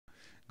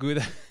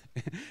Good,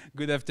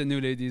 good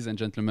afternoon, ladies and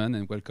gentlemen,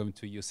 and welcome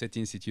to your SETI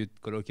Institute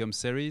Colloquium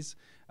series.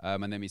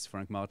 My name is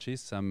Frank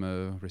Marchis. I'm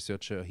a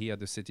researcher here at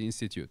the SETI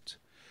Institute.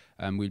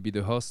 I will be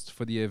the host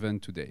for the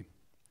event today.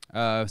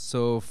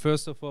 So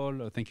first of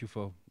all, thank you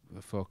for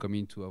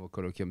coming to our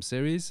Colloquium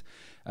series.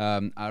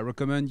 I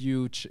recommend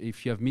you,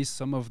 if you have missed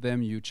some of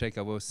them, you check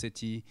our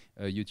SETI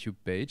YouTube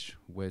page,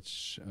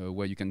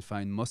 where you can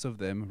find most of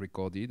them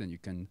recorded, and you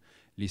can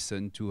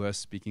listen to us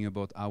speaking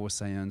about our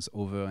science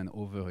over and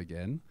over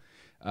again.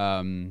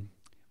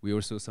 We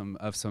also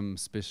have some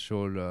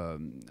special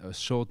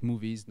short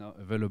movies now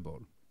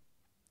available.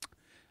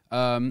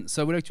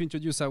 So I would like to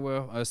introduce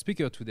our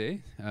speaker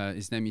today.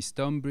 His name is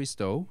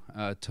Bristow,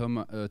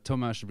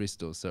 Thomas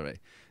Bristow, sorry.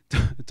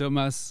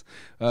 Thomas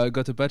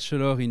got a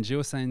bachelor in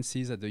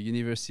geosciences at the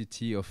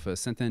University of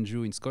St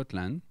Andrews in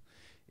Scotland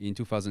in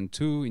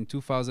 2002. In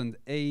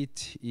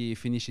 2008, he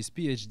finished his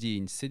PhD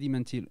in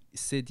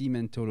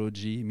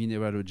sedimentology,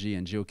 mineralogy,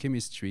 and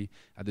geochemistry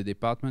at the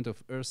Department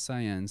of Earth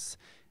Science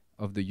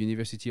of the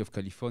University of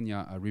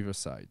California at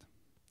Riverside,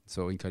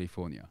 so in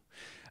California.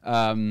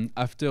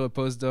 After a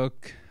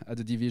postdoc at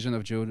the Division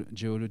of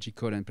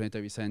Geological and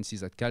Planetary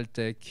Sciences at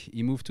Caltech,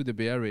 he moved to the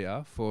Bay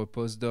Area for a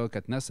postdoc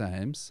at NASA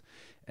Ames,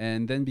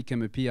 and then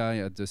became a PI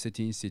at the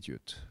SETI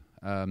Institute.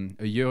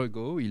 A year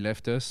ago, he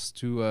left us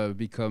to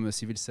become a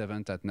civil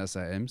servant at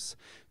NASA Ames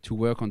to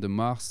work on the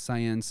Mars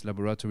Science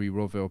Laboratory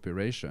rover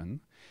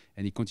operation,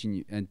 and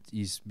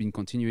he's been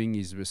continuing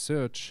his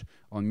research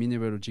on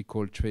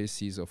mineralogical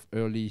traces of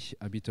early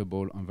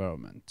habitable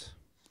environment.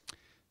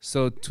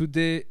 So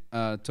today,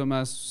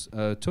 Thomas'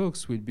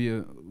 talks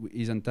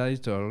is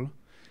entitled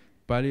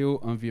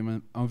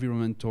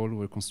Paleoenvironmnetal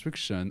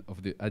Reconstruction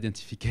of the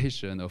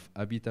Identification of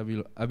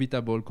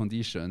Habitable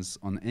Conditions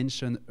on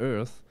Ancient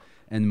Earth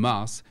and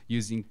Mars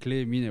using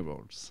clay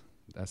minerals.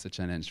 That's a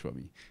challenge for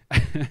me.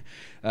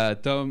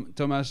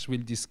 Thomas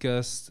will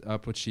discuss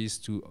approaches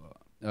to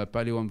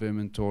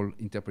paleoenvironmental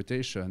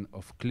interpretation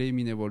of clay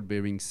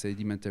mineral-bearing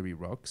sedimentary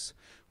rocks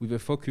with a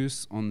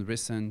focus on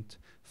recent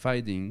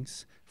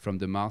findings from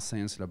the Mars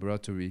Science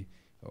Laboratory,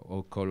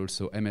 or called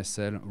also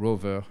MSL,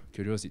 rover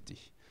Curiosity.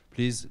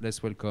 Please,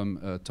 let's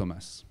welcome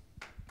Thomas.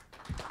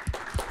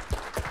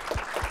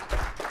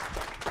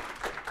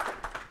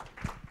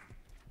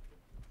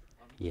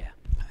 Yeah,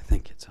 I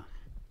think it's on.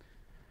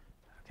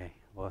 Okay,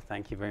 well,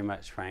 thank you very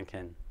much, Frank,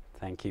 and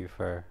thank you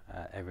for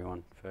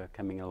everyone for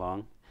coming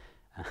along.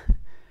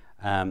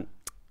 As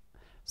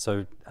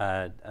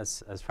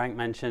Frank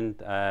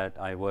mentioned,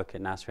 I work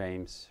at NASA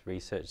Ames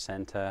Research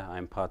Center.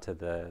 I'm part of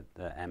the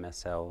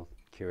MSL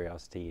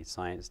Curiosity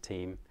Science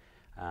team.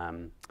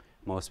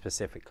 More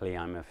specifically,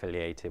 I'm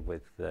affiliated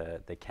with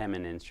the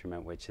CheMin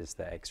instrument, which is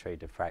the X-ray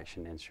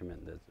diffraction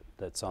instrument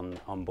that's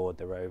on board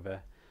the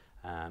rover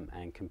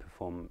and can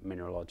perform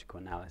mineralogical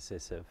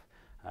analysis of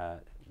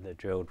the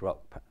drilled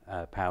rock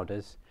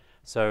powders.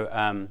 So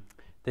in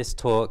this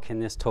talk,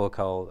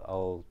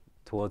 I'll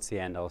towards the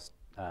end, I'll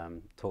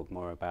talk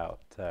more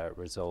about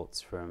results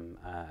from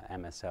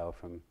MSL,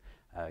 from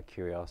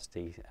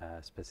Curiosity,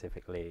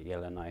 specifically at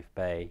Yellowknife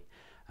Bay.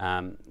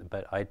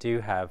 But I do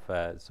have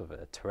sort of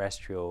a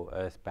terrestrial,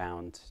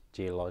 earthbound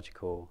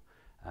geological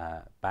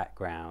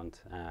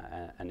background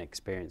and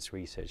experience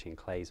researching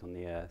clays on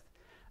the Earth.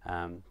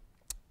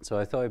 So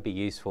I thought it'd be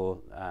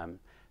useful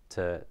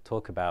to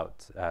talk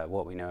about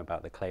what we know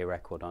about the clay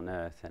record on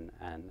Earth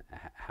and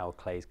how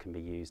clays can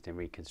be used in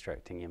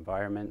reconstructing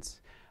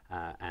environments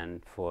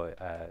and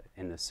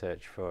in the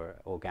search for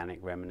organic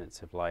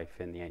remnants of life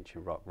in the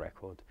ancient rock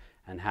record,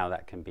 and how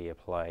that can be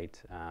applied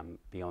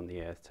beyond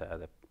the Earth to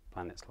other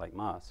planets like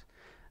Mars.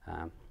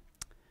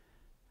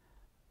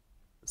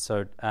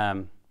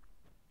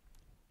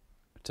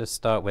 Just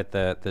start with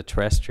the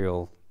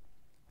terrestrial.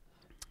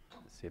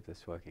 Let's see if this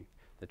is working.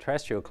 The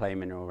terrestrial clay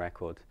mineral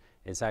record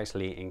is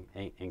actually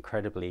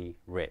incredibly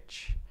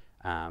rich.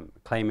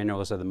 Clay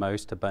minerals are the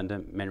most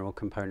abundant mineral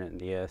component in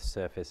the Earth's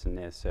surface and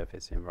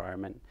near-surface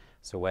environment.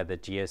 So where the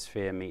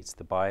geosphere meets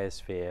the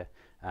biosphere,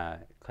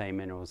 clay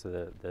minerals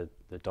are the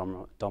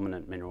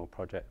dominant mineral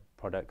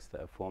products that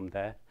are formed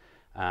there.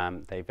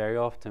 They very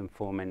often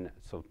form in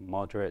sort of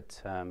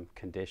moderate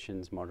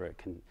conditions,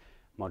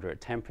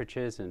 moderate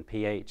temperatures and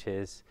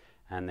pHs,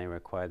 and they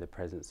require the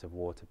presence of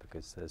water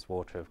because there's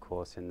water, of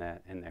course, in their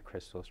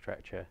crystal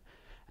structure.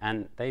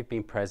 And they've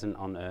been present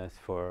on Earth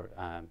for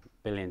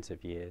billions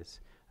of years,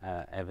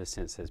 ever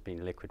since there's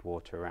been liquid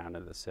water around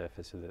at the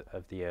surface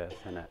of the Earth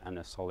and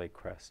a solid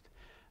crust.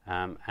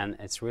 And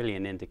it's really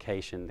an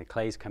indication. The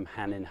clays come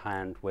hand in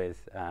hand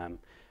with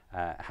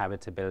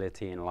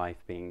habitability and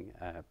life being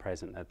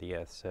present at the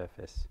Earth's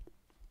surface.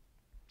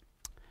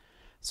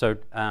 So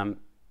a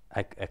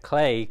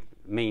clay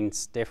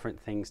means different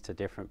things to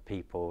different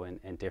people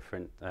and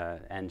different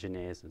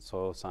engineers and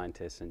soil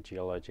scientists and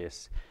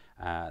geologists.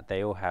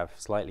 They all have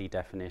slightly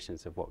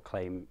definitions of what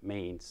clay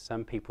means.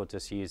 Some people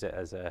just use it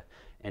as an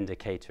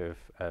indicator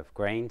of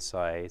grain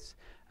size,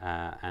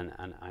 and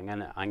I'm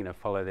gonna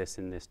follow this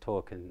in this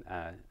talk, and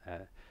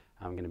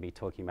I'm going to be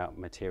talking about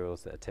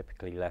materials that are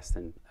typically less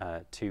than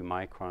 2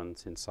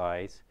 microns in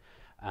size.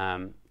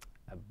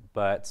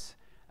 But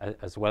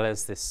as well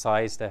as this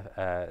size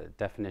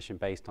definition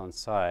based on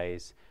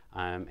size,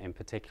 in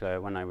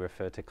particular, when I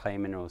refer to clay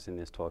minerals in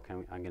this talk,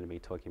 I'm going to be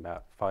talking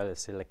about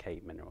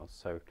phyllosilicate minerals.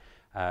 So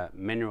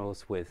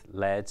minerals with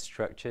layered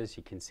structures.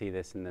 You can see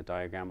this in the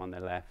diagram on the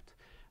left.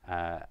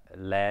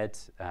 Layered,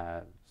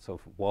 sort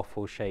of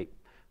waffle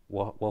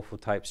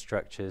type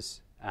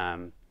structures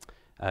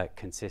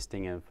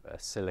consisting of a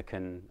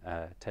silicon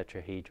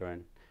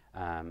tetrahedron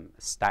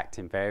stacked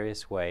in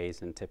various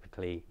ways and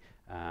typically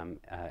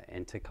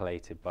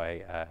intercalated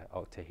by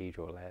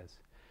octahedral layers.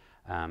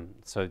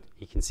 So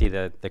you can see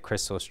the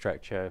crystal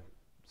structure,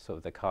 sort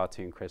of the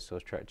cartoon crystal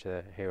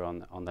structure here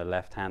on the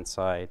left-hand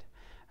side,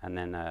 and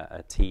then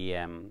a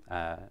TEM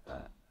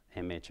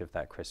image of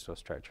that crystal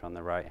structure on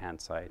the right-hand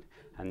side.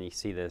 And you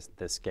see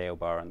the scale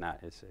bar on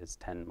that is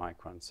 10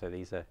 microns. So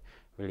these are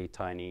really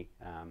tiny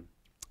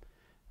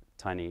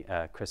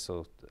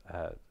crystal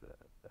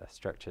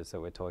structures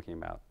that we're talking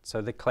about.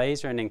 So the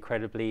clays are an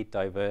incredibly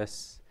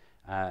diverse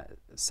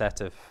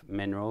set of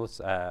minerals.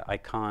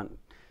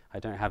 I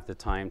don't have the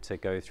time to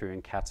go through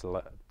and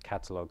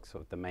catalog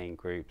sort of the main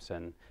groups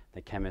and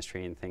the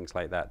chemistry and things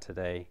like that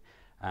today.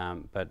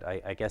 But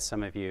I guess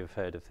some of you have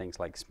heard of things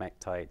like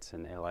smectites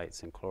and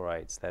illites and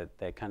chlorites.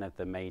 They're kind of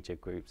the major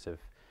groups of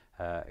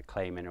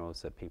clay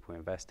minerals that people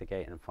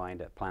investigate and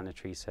find at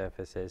planetary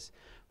surfaces.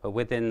 But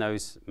within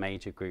those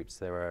major groups,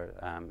 there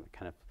are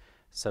kind of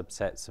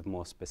subsets of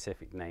more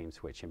specific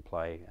names which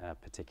imply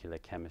particular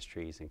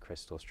chemistries and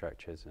crystal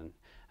structures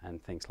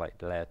and things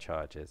like layer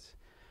charges.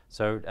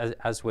 So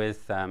as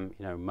with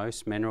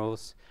most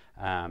minerals,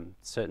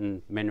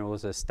 certain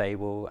minerals are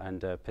stable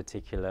under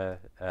particular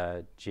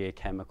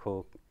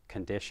geochemical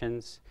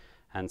conditions,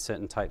 and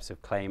certain types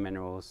of clay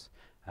minerals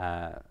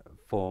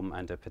form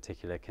under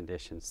particular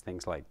conditions.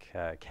 Things like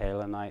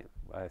kaolinite,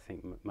 I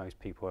think most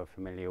people are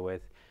familiar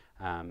with,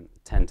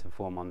 tend to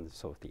form on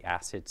sort of the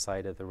acid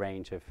side of the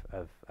range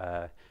of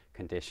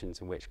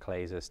conditions in which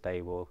clays are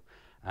stable.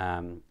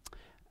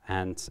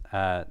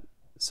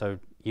 So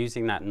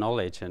using that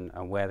knowledge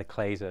and where the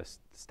clays are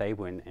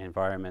stable in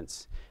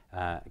environments,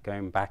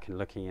 going back and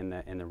looking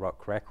in the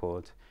rock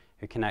record,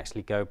 we can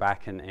actually go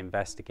back and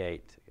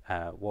investigate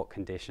what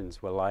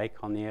conditions were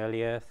like on the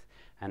early Earth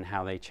and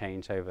how they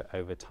change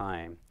over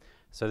time.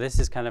 So this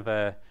is kind of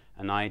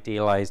an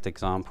idealized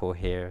example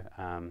here.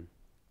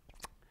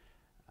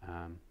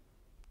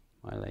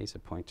 My laser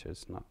pointer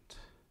is not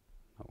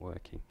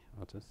working.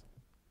 Oh,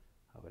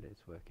 it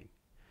is working.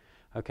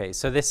 Okay,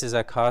 so this is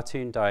a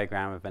cartoon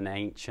diagram of an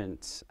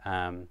ancient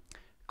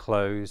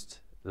closed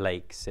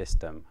lake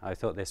system. I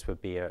thought this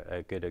would be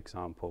a good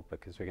example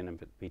because we're going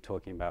to be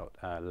talking about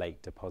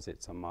lake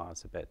deposits on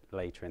Mars a bit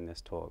later in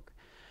this talk.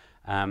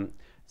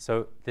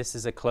 So this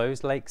is a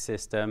closed lake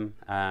system.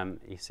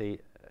 You see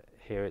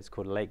here it's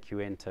called Lake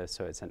Uinta,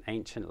 so it's an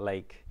ancient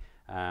lake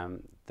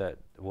that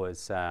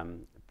was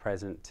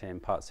present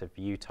in parts of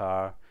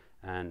Utah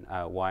and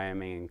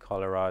Wyoming and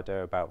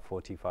Colorado about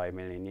 45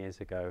 million years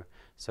ago.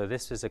 So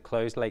this was a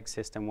closed lake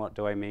system. What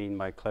do I mean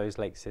by closed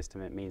lake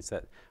system? It means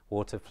that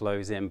water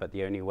flows in, but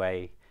the only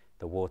way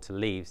the water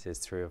leaves is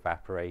through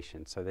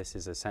evaporation. So this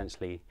is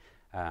essentially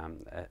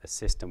a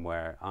system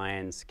where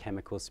ions,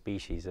 chemical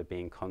species, are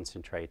being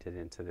concentrated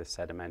into the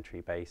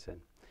sedimentary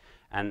basin.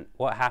 And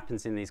what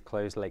happens in these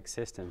closed lake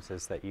systems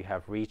is that you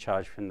have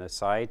recharge from the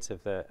sides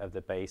of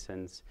the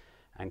basins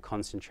and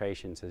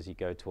concentrations as you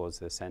go towards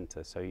the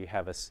center. So you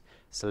have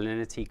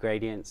salinity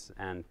gradients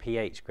and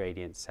pH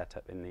gradients set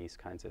up in these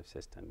kinds of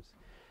systems.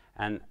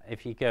 And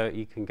if you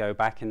can go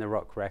back in the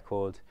rock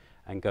record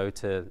and go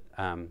to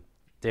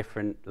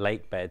different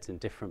lake beds in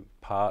different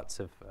parts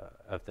of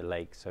the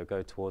lake. So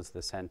go towards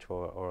the center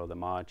or the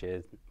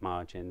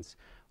margins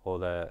or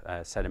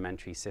the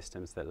sedimentary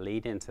systems that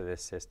lead into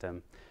this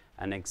system,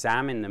 and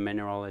examine the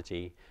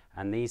mineralogy.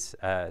 And these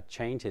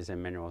changes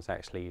in minerals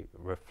actually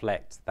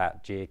reflect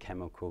that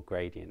geochemical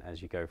gradient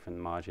as you go from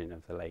the margin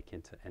of the lake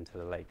into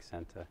the lake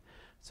center.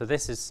 So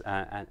this is,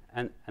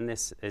 and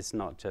this is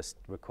not just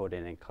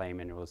recorded in clay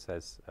minerals.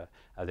 There's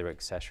other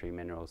accessory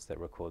minerals that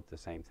record the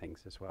same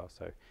things as well.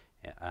 So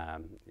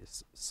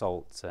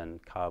salts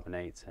and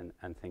carbonates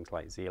and things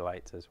like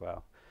zeolites as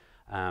well.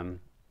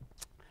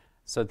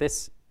 So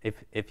this,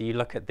 if you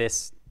look at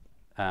this,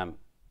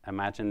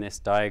 imagine this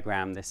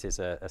diagram. This is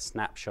a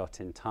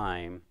snapshot in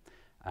time.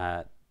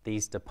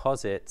 These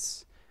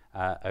deposits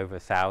over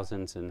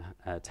thousands and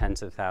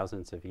tens of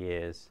thousands of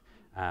years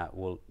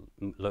will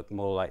look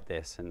more like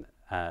this. And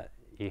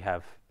you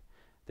have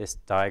this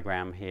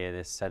diagram here.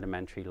 This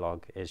sedimentary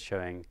log is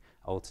showing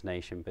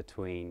alternation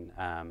between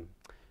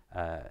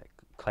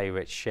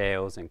clay-rich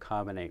shales and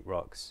carbonate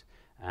rocks,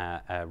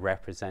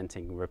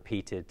 representing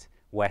repeated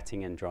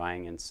wetting and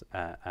drying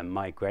and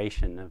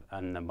migration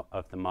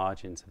of the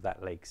margins of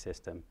that lake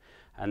system.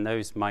 And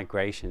those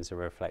migrations are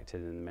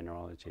reflected in the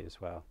mineralogy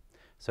as well.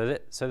 So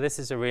this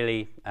is a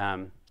really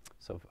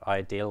sort of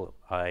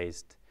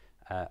idealized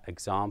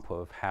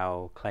example of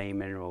how clay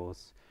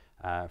minerals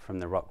from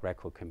the rock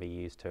record can be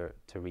used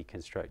to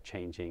reconstruct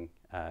changing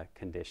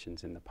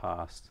conditions in the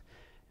past.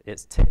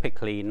 it's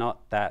typically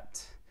not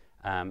that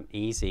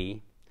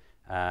easy.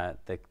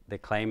 The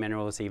clay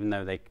minerals, even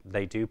though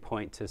they do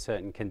point to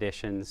certain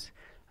conditions,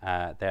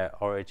 their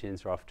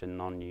origins are often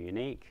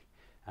non-unique.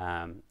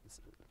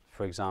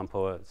 For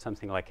example,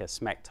 something like a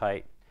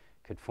smectite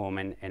could form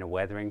in a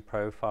weathering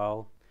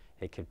profile.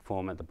 It could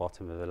form at the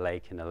bottom of a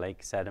lake in a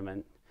lake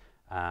sediment.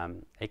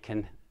 It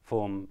can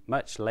form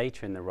much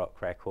later in the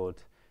rock record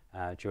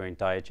during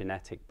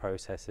diagenetic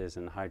processes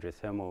and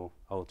hydrothermal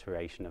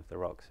alteration of the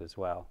rocks as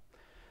well.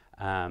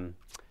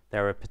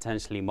 There are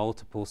potentially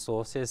multiple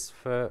sources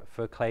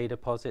for clay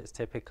deposits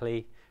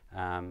typically.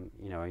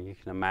 You know, you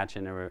can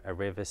imagine a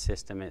river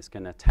system. It's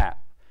going to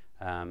tap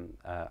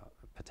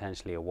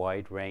potentially a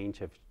wide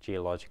range of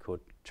geological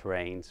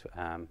terrains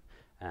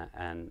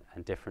and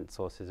different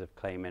sources of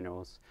clay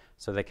minerals.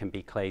 So there can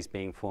be clays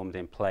being formed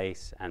in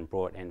place and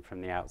brought in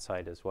from the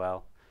outside as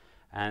well.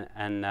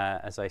 And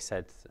as I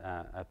said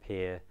up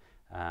here,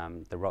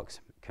 the rocks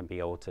can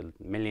be altered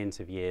millions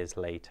of years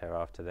later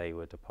after they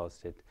were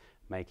deposited,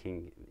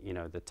 making, you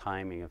know, the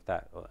timing of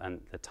that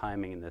and the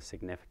timing and the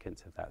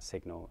significance of that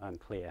signal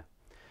unclear.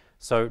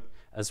 So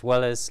as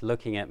well as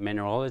looking at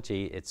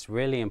mineralogy, it's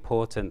really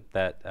important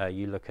that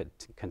you look at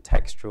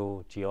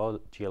contextual,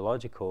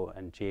 geological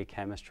and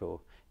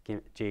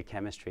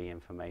geochemistry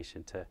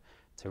information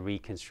to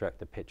reconstruct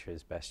the picture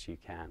as best you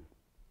can.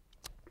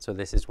 So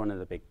this is one of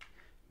the big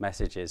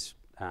messages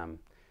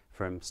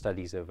from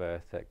studies of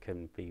Earth that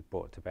can be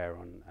brought to bear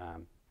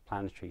on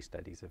planetary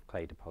studies of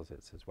clay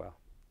deposits as well.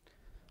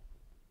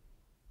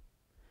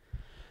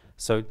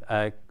 So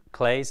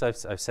clays,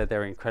 I've said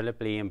they're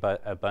incredibly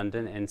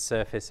abundant in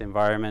surface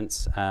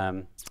environments.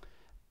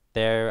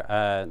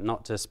 They're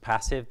not just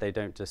passive, they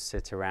don't just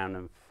sit around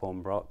and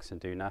form rocks and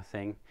do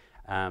nothing.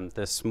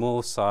 The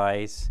small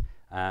size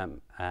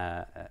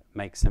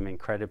makes them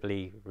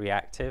incredibly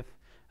reactive.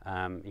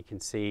 You can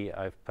see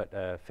I've put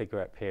a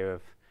figure up here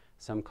of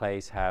some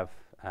clays have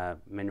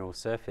mineral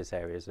surface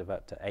areas of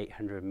up to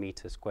 800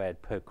 meters squared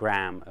per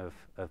gram of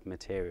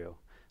material.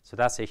 So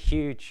that's a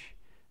huge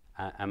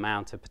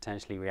amount of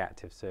potentially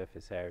reactive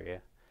surface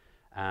area.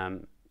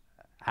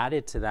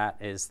 Added to that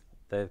is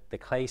the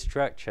clay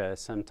structure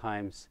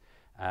sometimes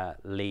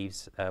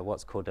leaves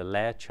what's called a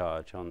layer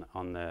charge on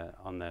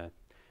the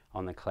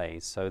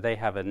clays. So they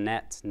have a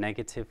net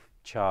negative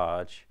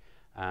charge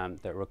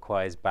that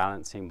requires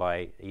balancing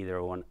by either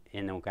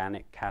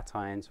inorganic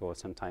cations or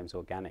sometimes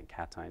organic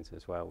cations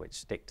as well, which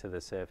stick to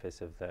the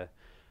surface of the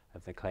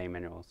clay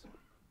minerals.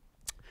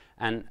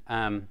 And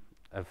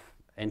of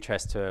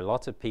interest to a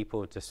lot of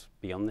people just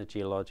beyond the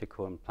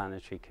geological and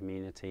planetary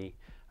community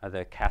are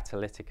the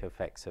catalytic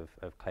effects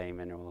of clay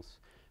minerals.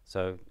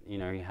 So, you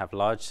know, you have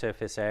large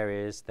surface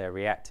areas, they're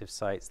reactive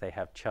sites, they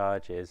have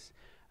charges,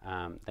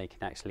 they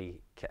can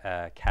actually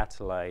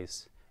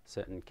catalyze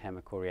certain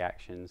chemical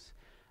reactions.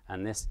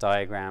 And this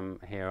diagram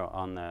here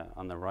on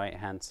the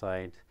right-hand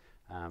side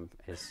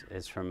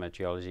is from a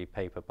geology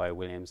paper by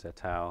Williams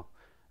et al.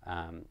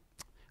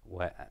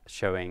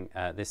 Showing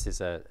this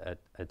is a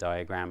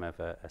diagram of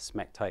a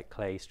smectite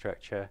clay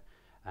structure.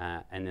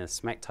 And in a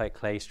smectite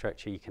clay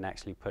structure, you can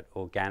actually put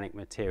organic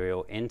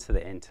material into the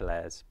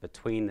interlayers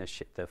between the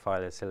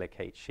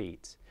phyllosilicate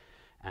sheets.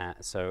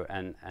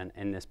 And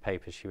in this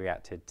paper, she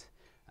reacted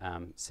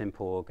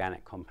simple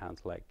organic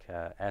compounds like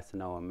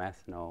ethanol and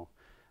methanol,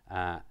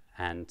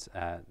 and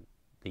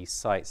these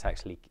sites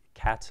actually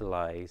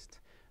catalyzed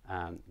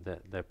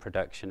the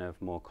production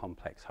of more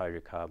complex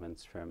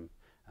hydrocarbons from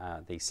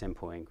these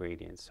simple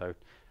ingredients. So,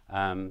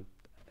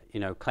 you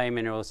know, clay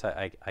minerals,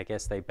 I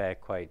guess they bear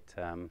quite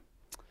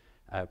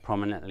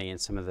prominently in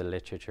some of the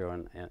literature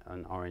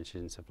on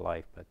origins of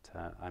life, but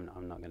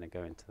I'm not going to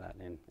go into that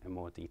in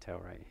more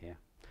detail right here.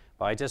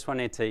 But I just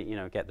wanted to, you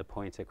know, get the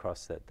point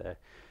across that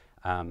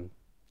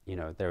you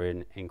know, they're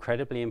an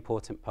incredibly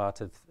important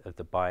part of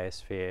the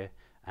biosphere,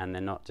 and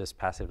they're not just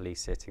passively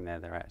sitting there.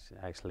 They're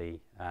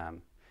actually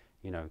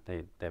you know,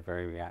 they're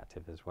very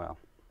reactive as well.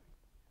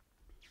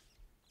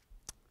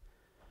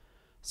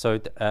 So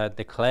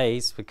the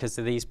clays, because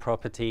of these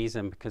properties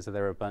and because of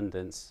their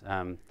abundance,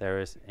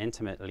 they're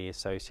intimately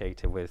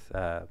associated with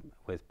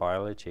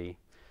biology.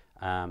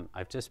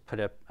 I've just put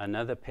up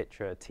another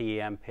picture, a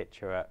TEM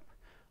picture up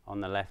on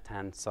the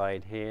left-hand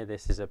side here.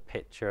 This is a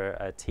picture,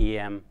 a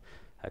TEM,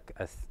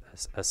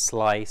 a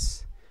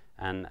slice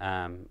and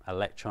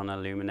electron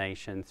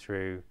illumination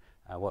through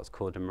what's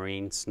called a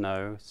marine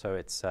snow. So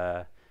it's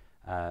an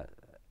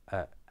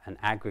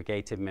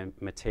aggregated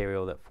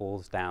material that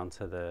falls down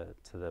to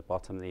the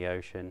bottom of the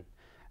ocean,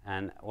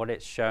 and what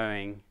it's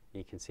showing,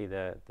 you can see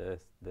the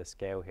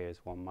scale here is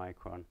 1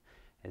 micron,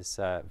 is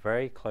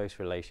very close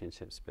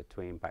relationships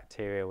between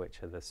bacteria,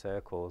 which are the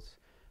circles,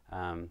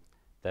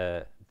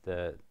 the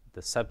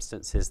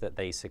substances that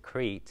they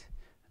secrete,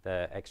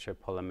 the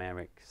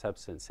extrapolymeric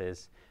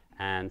substances,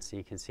 and so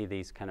you can see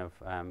these kind of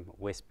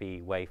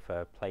wispy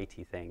wafer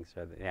platey things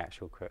are the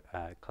actual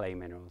clay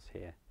minerals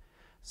here.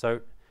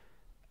 So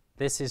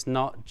this is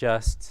not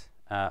just,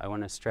 I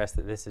want to stress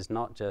that this is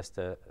not just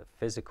a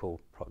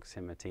physical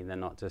proximity. They're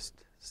not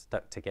just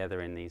stuck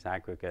together in these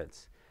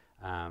aggregates.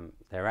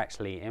 they're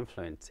actually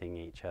influencing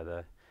each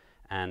other.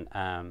 And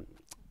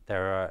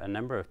there are a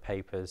number of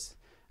papers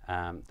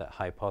that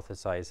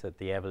hypothesize that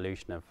the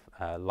evolution of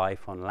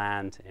life on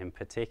land in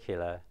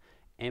particular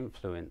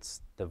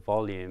influenced the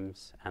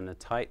volumes and the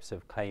types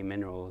of clay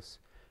minerals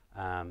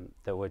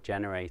that were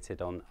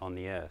generated on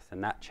the Earth.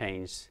 And that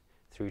changed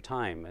through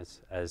time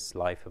as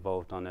life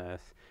evolved on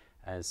Earth,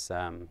 as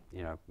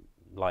you know,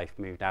 life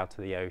moved out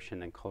of the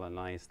ocean and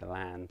colonized the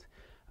land.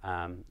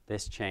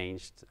 This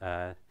changed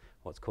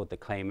what's called the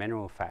clay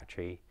mineral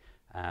factory,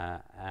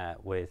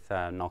 with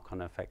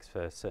knock-on effects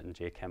for certain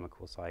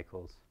geochemical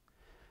cycles.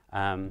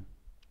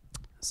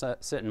 So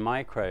certain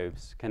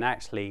microbes can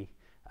actually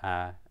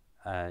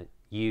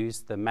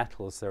use the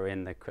metals that are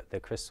in the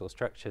crystal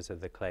structures of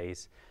the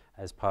clays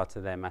as part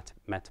of their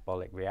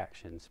metabolic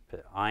reactions.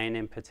 But iron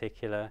in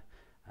particular,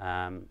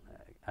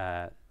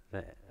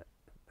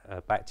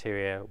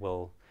 bacteria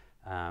will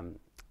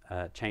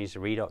change the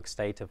redox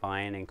state of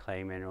iron in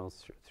clay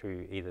minerals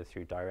either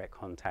through direct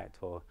contact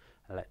or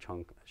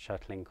electron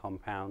shuttling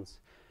compounds.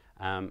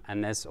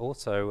 And there's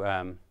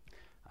also,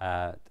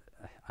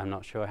 I'm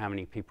not sure how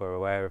many people are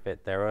aware of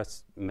it, there are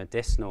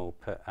medicinal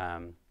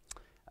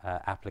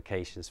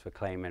applications for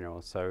clay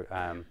minerals. So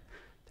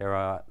there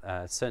are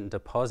certain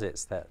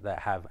deposits that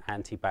have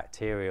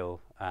antibacterial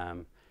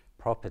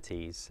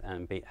properties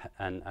and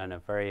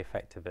are very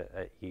effective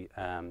at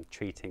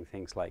treating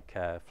things like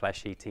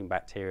flesh-eating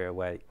bacteria,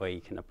 where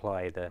you can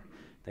apply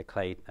the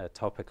clay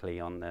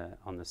topically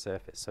on the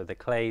surface. So the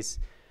clays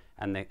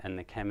and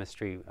the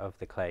chemistry of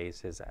the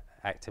clays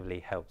actively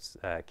helps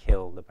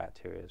kill the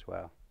bacteria as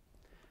well.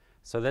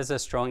 So there's a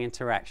strong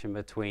interaction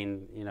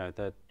between, you know,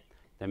 the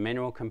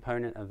mineral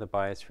component of the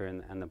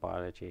biosphere and the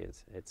biology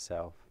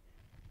itself.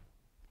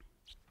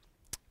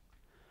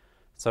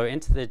 So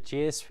into the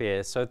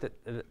geosphere, so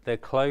the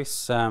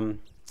close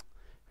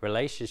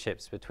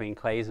relationships between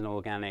clays and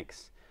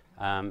organics,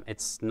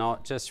 it's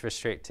not just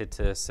restricted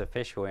to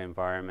superficial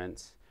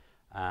environments.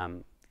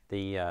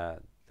 The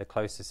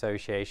close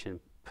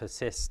association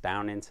persists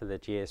down into the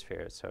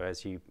geosphere. So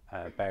as you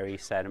bury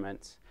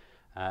sediments,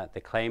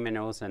 the clay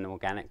minerals and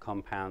organic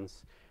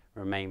compounds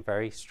remain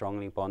very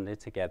strongly bonded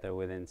together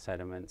within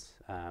sediments,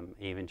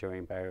 even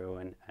during burial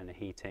and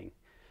heating.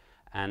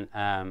 And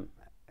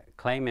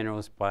clay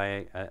minerals,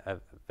 by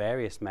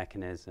various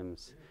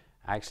mechanisms,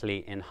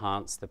 actually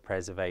enhance the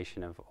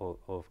preservation of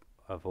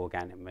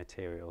organic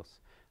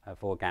materials,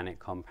 of organic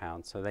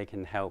compounds. So they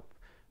can help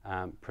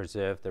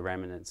preserve the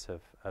remnants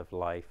of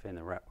life in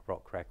the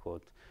rock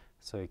record,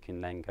 so you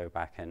can then go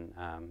back and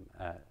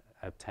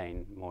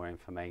obtain more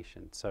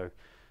information. So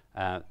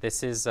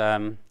this is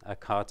a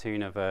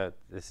cartoon of a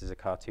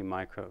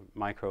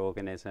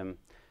microorganism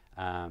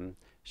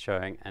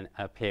showing, and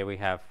up here we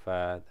have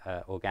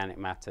organic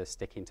matter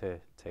sticking to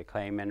a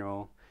clay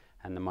mineral,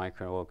 and the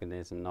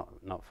microorganism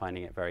not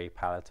finding it very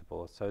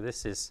palatable. So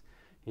this is,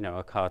 you know,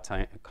 a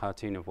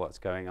cartoon of what's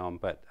going on,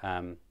 but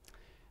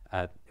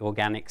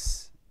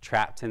organics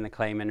trapped in the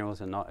clay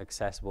minerals are not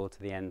accessible to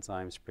the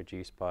enzymes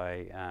produced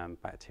by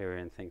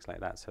bacteria and things like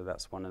that. So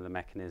that's one of the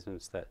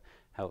mechanisms that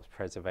helps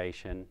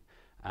preservation.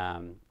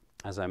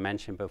 As I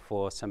mentioned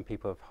before, some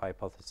people have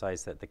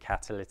hypothesized that the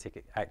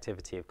catalytic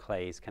activity of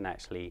clays can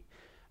actually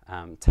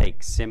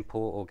take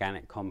simple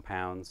organic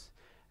compounds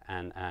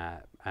and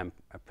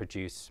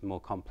produce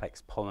more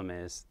complex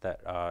polymers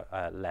that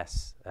are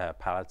less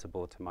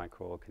palatable to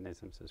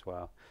microorganisms as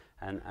well.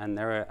 And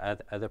there are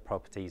other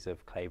properties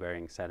of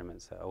clay-bearing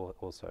sediments that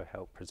also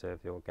help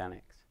preserve the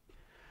organics.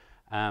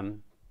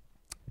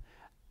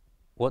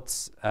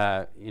 What's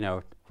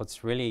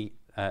really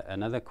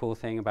another cool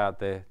thing about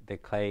the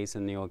clays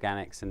and the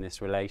organics and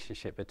this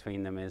relationship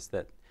between them is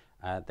that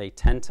they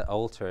tend to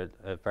alter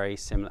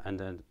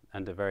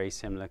under very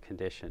similar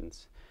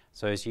conditions.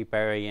 So as you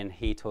bury and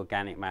heat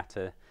organic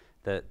matter,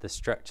 the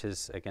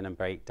structures are going to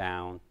break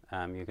down.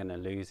 You're going to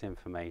lose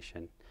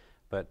information.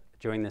 But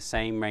during the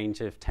same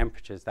range of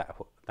temperatures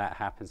that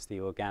happens to the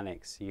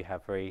organics, you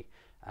have very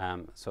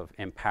sort of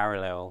in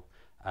parallel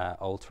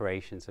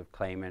alterations of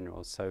clay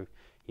minerals. So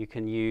you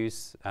can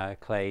use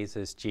clays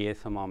as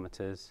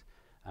geothermometers,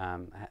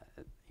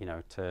 you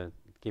know, to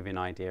give you an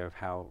idea of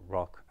how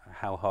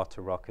hot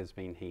a rock has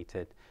been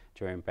heated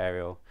during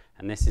burial.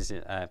 And this is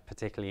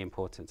particularly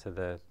important to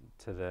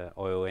the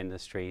oil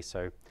industry.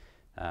 So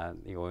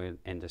the oil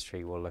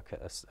industry will look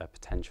at a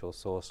potential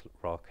source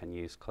rock and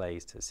use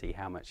clays to see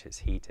how much it's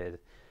heated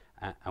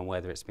and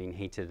whether it's been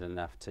heated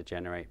enough to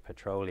generate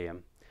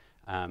petroleum.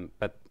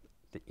 But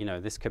you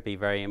know, this could be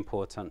very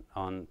important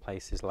on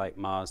places like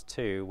Mars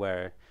too,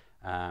 where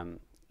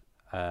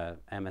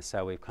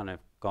MSL, we've kind of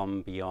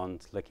gone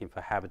beyond looking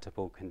for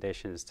habitable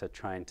conditions to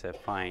trying to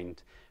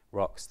find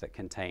rocks that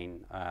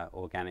contain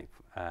organic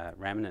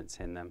remnants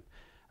in them.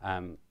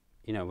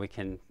 You know, we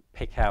can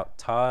pick out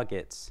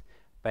targets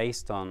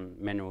based on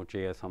mineral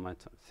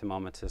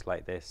geothermometers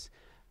like this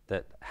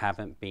that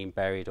haven't been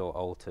buried or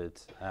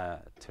altered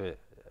to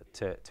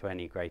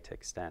any great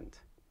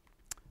extent.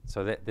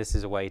 So this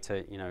is a way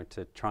to, you know,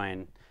 to try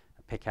and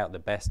pick out the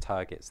best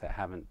targets that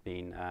haven't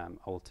been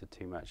altered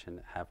too much and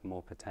have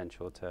more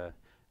potential to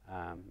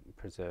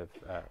preserve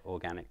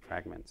organic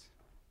fragments.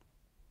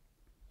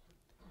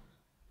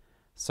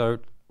 So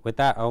with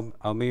that,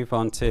 I'll move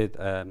on to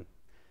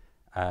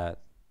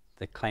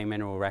the clay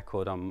mineral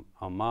record on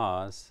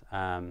Mars.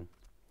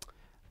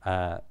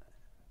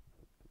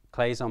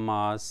 Clays on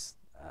Mars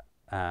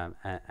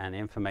and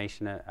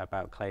information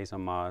about clays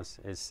on Mars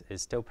is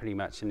still pretty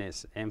much in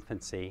its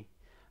infancy.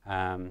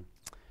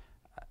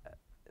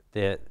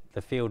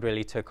 The field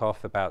really took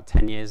off about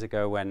 10 years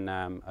ago when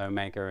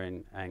Omega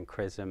and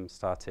CRISM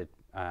started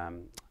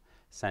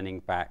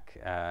sending back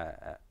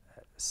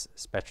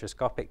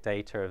spectroscopic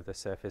data of the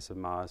surface of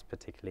Mars,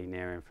 particularly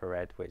near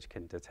infrared, which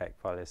can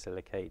detect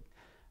phyllosilicate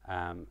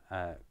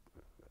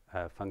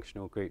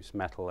functional groups,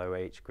 metal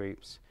OH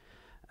groups.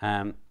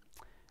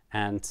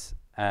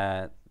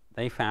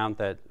 They found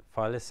that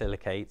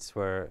phyllosilicates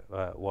were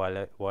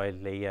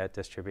widely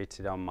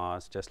distributed on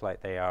Mars, just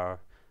like they are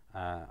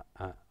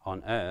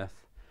on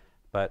Earth.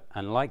 But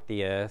unlike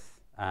the Earth,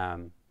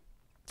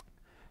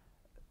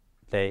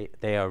 they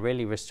are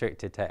really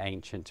restricted to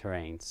ancient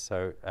terrains,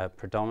 so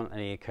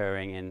predominantly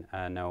occurring in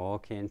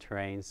Noachian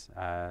terrains,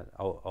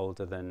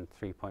 older than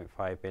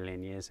 3.5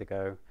 billion years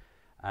ago.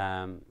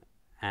 And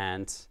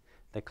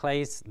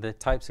the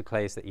types of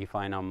clays that you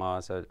find on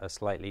Mars are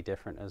slightly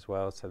different as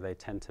well, so they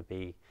tend to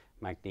be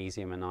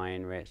magnesium and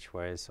iron rich,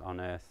 whereas on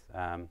Earth,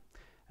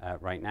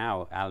 right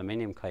now,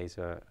 aluminium clays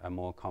are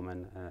more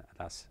common.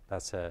 That's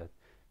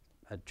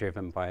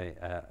driven by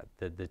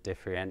the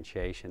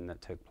differentiation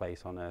that took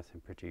place on Earth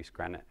and produced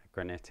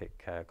granitic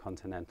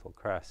continental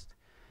crust.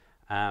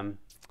 And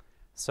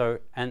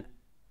one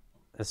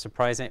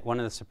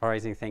of the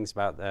surprising things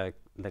about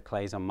the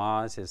clays on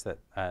Mars is that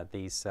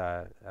these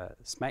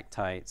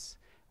smectites,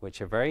 which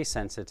are very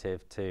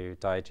sensitive to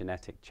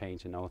diagenetic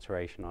change and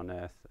alteration on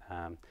Earth,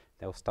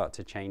 they'll start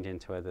to change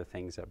into other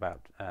things at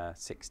about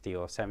 60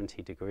 or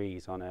 70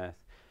 degrees on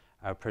Earth,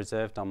 are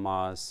preserved on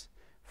Mars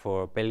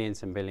for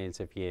billions and billions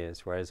of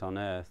years, whereas on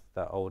Earth,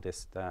 the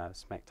oldest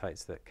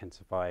smectites that can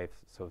survive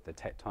sort of the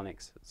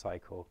tectonic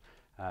cycle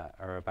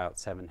are about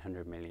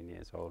 700 million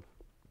years old.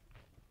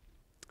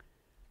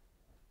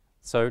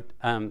 So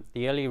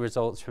the early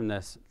results from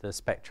the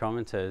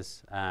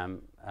spectrometers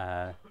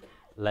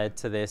led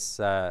to this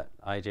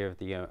idea of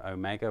the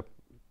Omega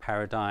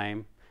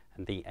paradigm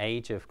and the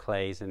age of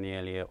clays in the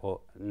earlier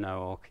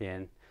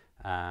Noachian,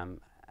 and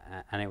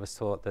it was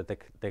thought that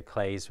the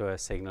clays were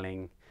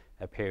signaling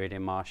a period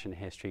in Martian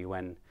history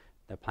when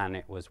the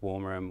planet was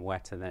warmer and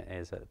wetter than it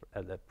is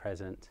at the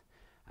present,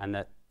 and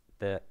that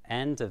the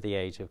end of the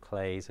age of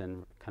clays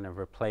and kind of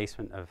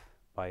replacement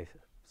by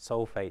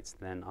sulfates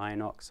and then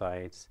iron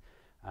oxides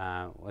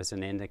was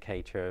an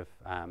indicator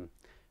of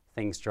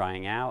things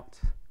drying out,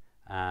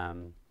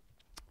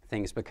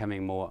 things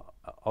becoming more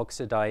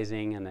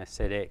oxidizing and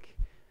acidic,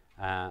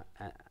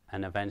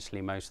 and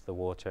eventually most of the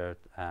water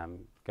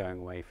going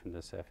away from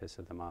the surface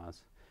of the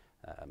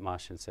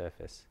Martian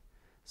surface.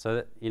 So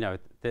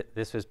that,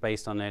 this was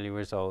based on early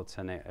results,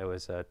 and it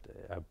was a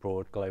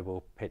broad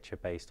global picture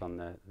based on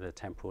the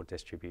temporal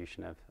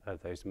distribution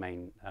of those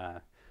main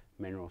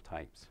mineral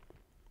types.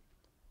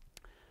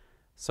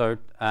 So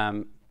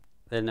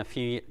then a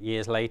few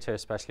years later,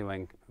 especially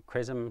when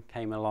CRISM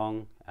came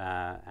along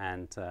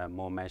and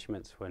more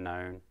measurements were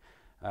known,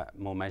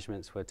 more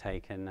measurements were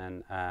taken,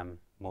 and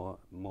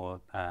more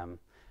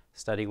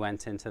study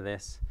went into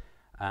this,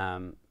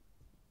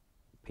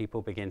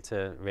 people begin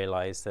to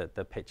realize that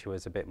the picture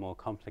was a bit more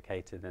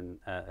complicated than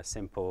a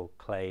simple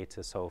clay to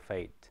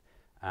sulfate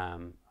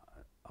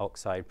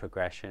oxide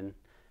progression.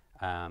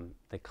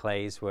 The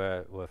clays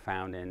were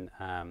found in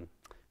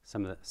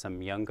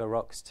some younger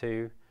rocks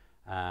too.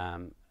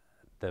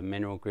 The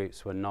mineral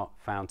groups were not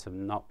found to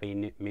not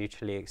be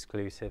mutually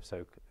exclusive,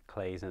 so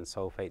clays and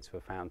sulfates were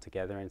found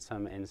together in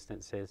some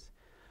instances.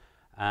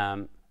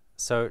 And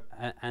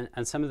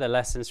some of the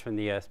lessons from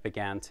the Earth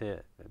began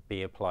to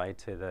be applied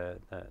to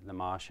the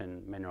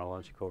Martian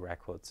mineralogical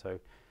record. So,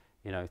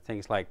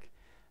 things like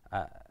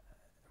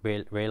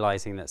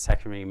realizing that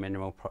secondary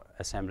mineral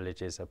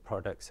assemblages are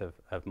products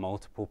of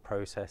multiple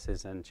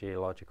processes and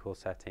geological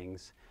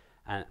settings,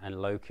 and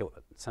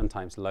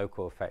sometimes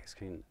local effects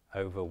can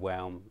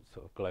overwhelm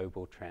sort of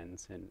global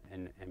trends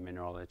in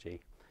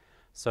mineralogy.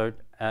 So,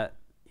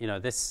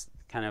 this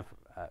kind of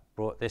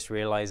brought this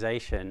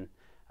realization.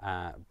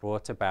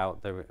 Brought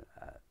about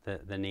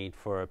the need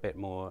for a bit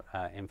more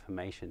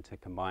information to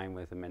combine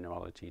with the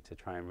mineralogy to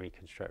try and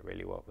reconstruct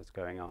really what was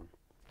going on.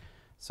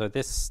 So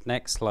this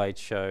next slide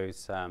shows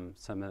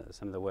some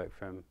of the work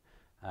from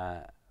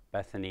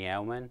Bethany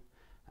Ellman,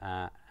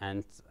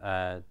 and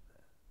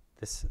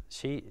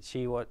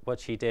what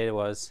she did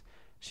was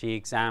she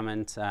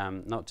examined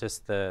not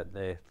just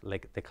the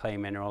clay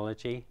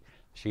mineralogy.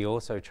 She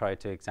also tried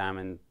to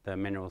examine the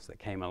minerals that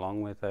came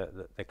along with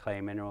the clay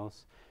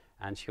minerals.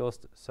 And she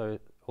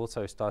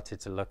also started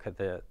to look at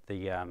the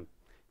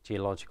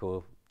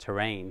geological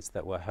terrains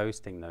that were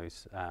hosting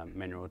those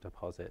mineral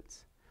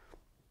deposits.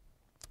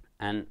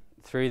 And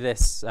through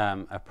this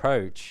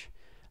approach,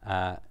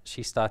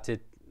 she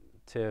started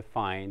to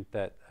find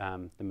that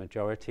the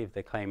majority of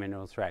the clay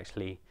minerals were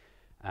actually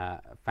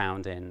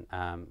found in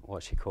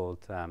what she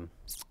called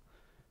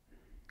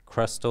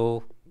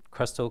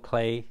crustal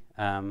clay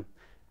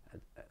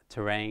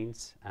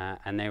terrains,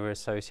 and they were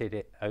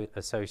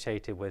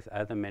associated with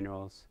other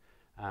minerals,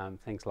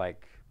 things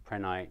like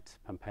prehnite,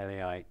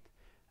 pampelite,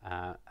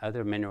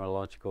 other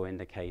mineralogical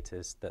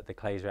indicators that the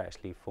clays are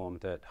actually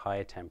formed at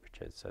higher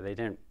temperatures. So they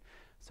didn't.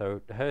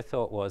 So her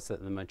thought was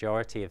that the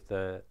majority of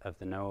the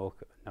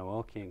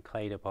Noachian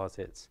clay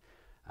deposits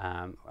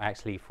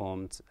actually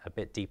formed a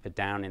bit deeper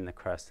down in the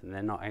crust, and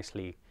they're not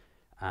actually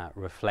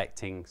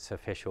reflecting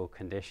superficial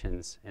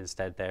conditions.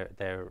 Instead,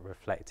 they're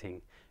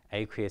reflecting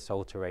aqueous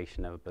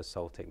alteration of a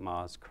basaltic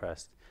Mars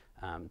crust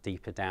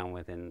deeper down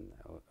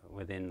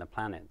within the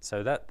planet.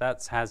 So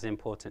that has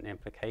important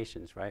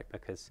implications, right?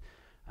 Because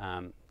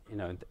you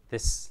know,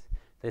 this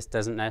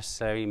doesn't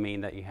necessarily mean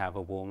that you have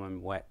a warm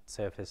and wet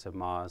surface of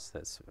Mars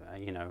that's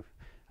you know,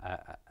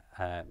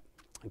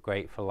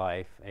 great for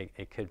life.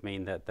 It could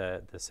mean that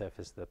the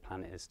surface of the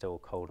planet is still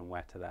cold and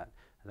wet at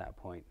that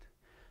point.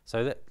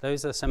 So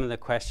those are some of the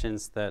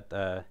questions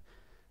that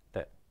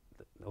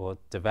or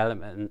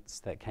developments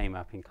that came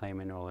up in clay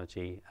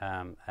mineralogy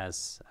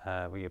as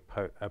we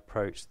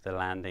approached the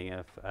landing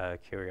of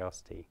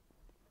Curiosity.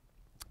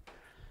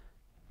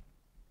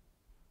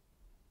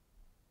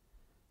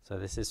 So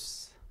this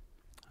is,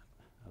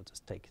 I'll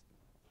just take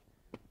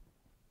it.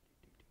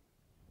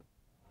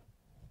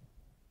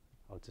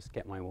 I'll just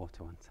get my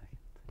water 1 second.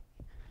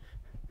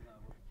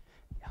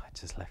 Yeah, I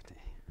just left it.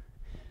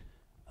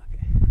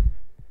 Okay.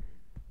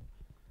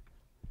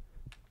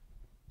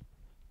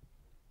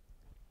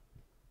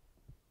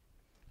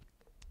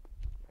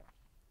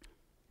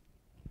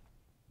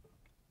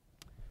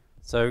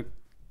 So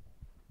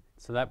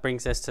that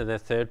brings us to the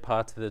third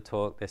part of the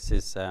talk. This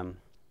is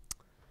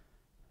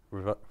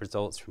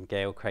results from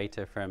Gale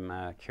Crater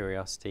from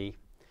Curiosity.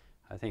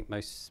 I think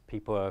most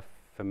people are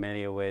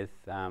familiar with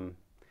the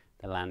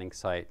landing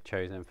site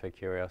chosen for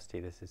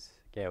Curiosity. This is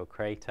Gale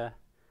Crater.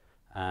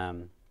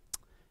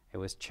 It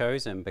was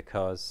chosen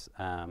because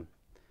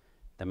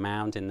the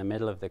mound in the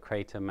middle of the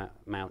crater,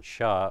 Mount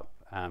Sharp,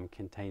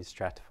 contains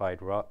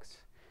stratified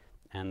rocks,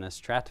 and the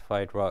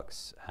stratified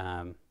rocks,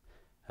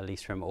 at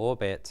least from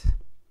orbit,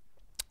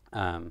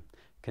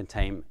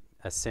 contain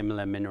a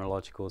similar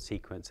mineralogical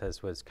sequence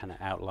as was kind of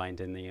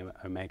outlined in the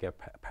omega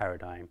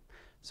paradigm.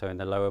 So in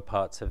the lower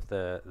parts of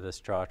the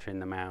strata in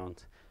the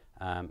mound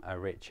are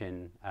rich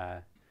in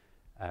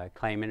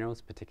clay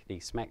minerals,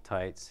 particularly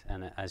smectites,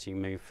 and as you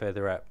move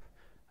further up,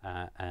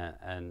 I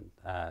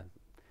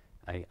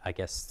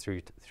guess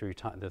through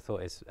time, the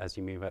thought is as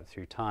you move up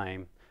through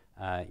time,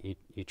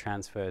 you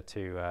transfer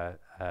to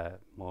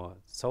more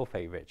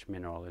sulfate-rich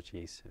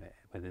mineralogies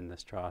within the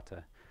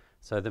strata.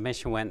 So the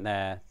mission went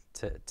there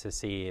to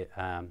see,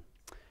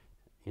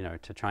 you know,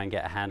 to try and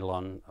get a handle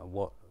on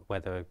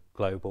whether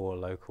global or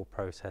local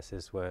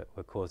processes were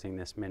causing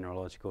this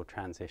mineralogical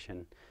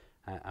transition,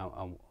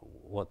 and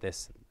what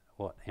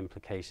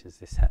implications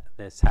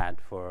this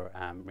had for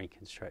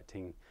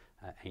reconstructing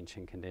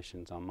ancient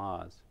conditions on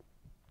Mars.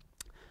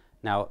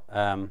 Now,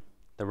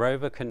 the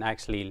rover couldn't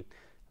actually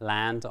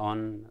land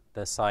on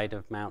the side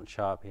of Mount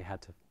Sharp. He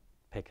had to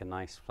pick a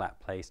nice flat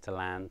place to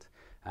land,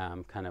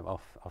 kind of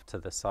off to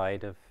the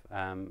side of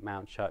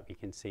Mount Sharp. You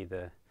can see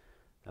the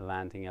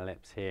landing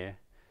ellipse here.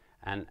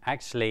 And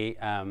actually,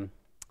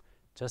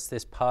 just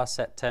this past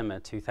September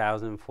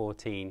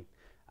 2014,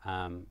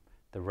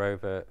 the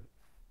rover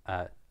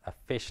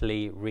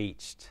officially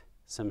reached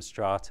some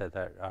strata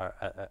that are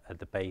at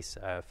the base,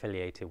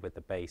 affiliated with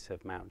the base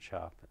of Mount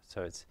Sharp.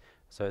 So it's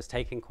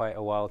taken quite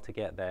a while to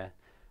get there,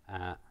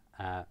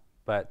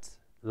 but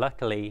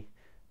luckily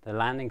the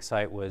landing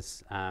site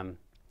was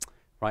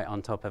right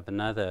on top of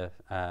another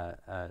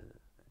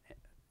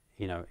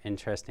you know,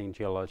 interesting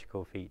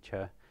geological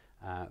feature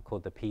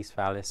called the Peace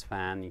Vallis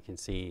fan. You can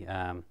see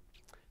a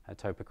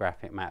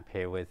topographic map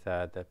here with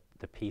the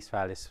Peace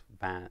Vallis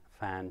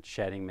fan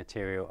shedding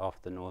material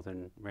off the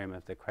northern rim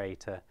of the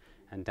crater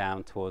and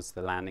down towards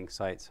the landing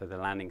site. So the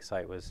landing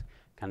site was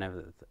kind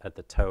of at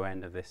the toe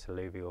end of this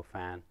alluvial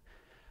fan.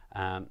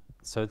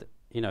 So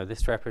you know,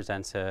 this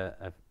represents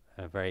a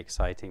very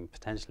exciting,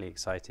 potentially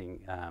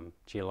exciting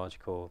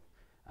geological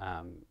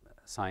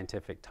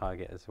scientific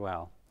target as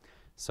well.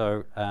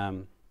 So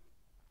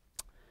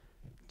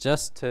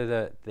just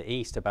to the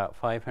east, about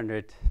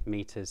 500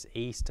 meters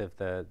east of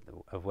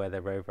where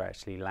the rover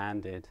actually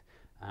landed,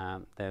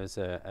 there was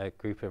a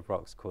group of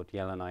rocks called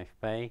Yellowknife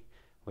Bay,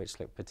 which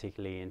looked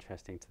particularly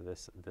interesting to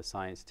the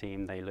science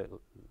team. They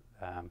look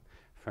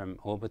from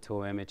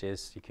orbital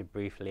images, you could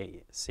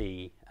briefly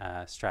see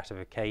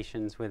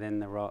stratifications within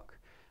the rock.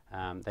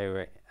 They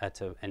were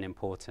at an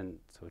important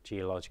sort of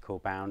geological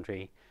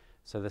boundary.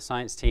 So the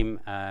science team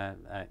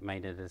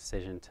made a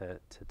decision to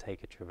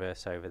take a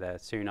traverse over there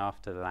soon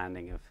after the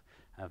landing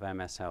of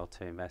MSL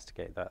to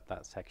investigate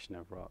that section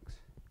of rocks.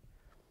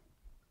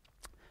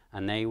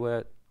 And they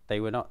were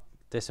not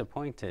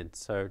disappointed.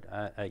 So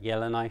at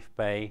Yellowknife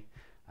Bay,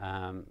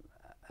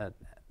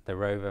 the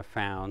rover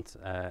found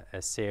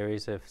a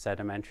series of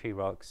sedimentary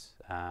rocks,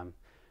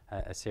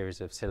 a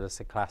series of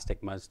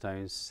siliciclastic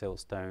mudstones,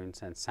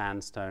 siltstones, and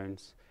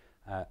sandstones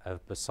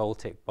of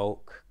basaltic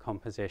bulk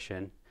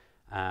composition,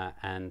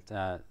 and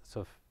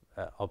sort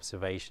of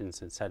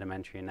observations and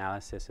sedimentary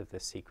analysis of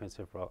this sequence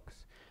of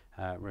rocks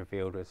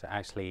revealed was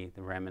actually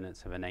the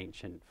remnants of an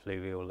ancient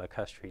fluvial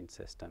lacustrine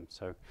system.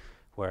 So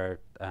where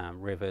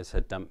rivers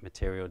had dumped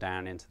material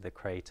down into the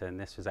crater, and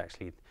this was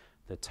actually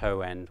the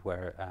toe end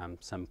where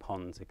some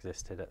ponds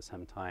existed at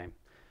some time.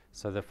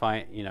 So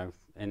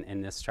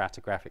in this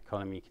stratigraphic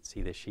column, you can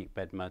see the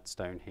sheepbed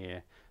mudstone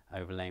here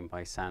overlain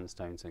by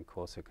sandstones and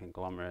coarser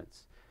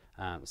conglomerates.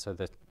 So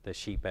the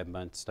sheepbed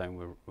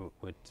mudstone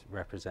would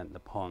represent the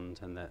pond,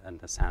 and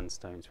the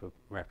sandstones would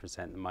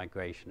represent the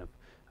migration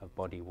of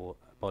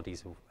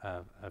bodies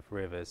of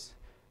rivers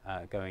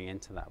going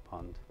into that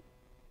pond.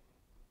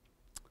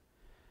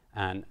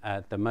 And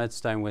the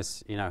mudstone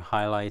was,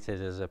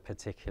 highlighted as a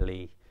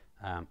particularly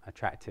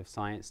attractive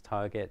science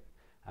target.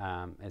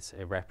 As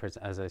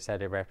I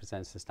said, it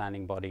represents the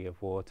standing body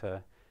of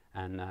water,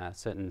 and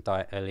certain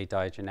early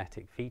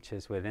diagenetic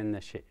features within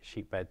the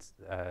sheepbed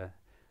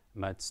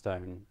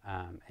mudstone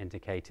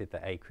indicated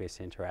that aqueous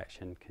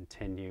interaction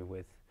continue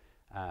with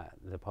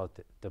the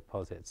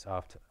deposits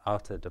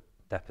after the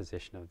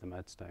deposition of the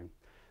mudstone.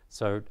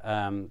 So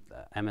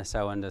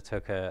MSL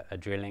undertook a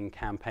drilling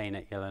campaign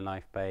at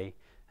Yellowknife Bay,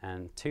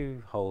 and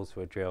 2 holes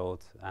were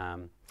drilled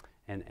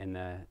in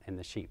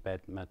the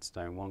sheepbed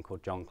mudstone, one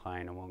called John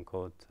Klein and one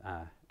called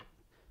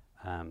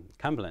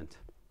Cumberland.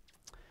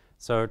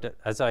 So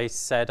as I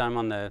said,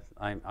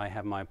 I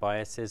have my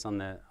biases on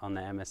the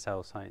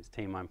MSL science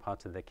team. I'm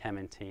part of the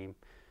Chemin team,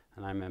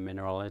 and I'm a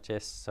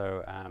mineralogist.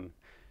 So I'm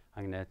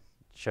going to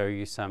show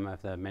you some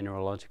of the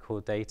mineralogical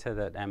data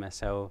that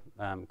MSL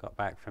got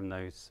back from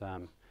those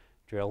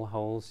drill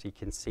holes. You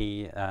can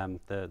see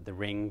the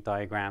ring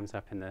diagrams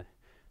up in the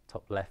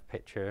top left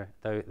picture.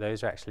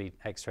 Those are actually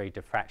X-ray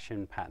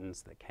diffraction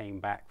patterns that came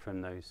back from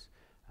those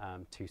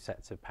 2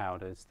 sets of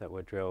powders that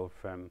were drilled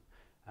from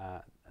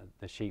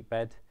the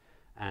sheepbed.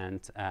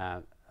 And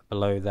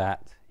below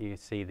that, you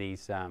see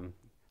these sort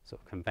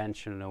of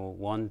conventional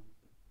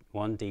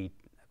 1D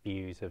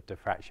views of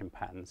diffraction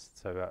patterns.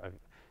 So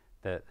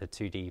the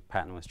 2D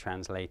pattern was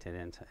translated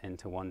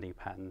into 1D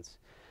patterns.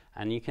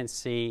 And you can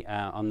see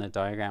on the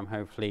diagram,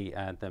 hopefully,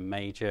 the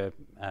major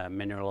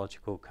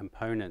mineralogical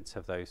components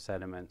of those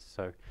sediments.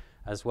 So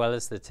as well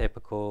as the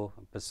typical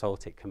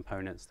basaltic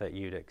components that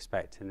you'd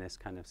expect in this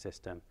kind of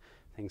system,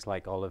 things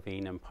like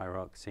olivine and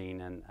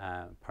pyroxene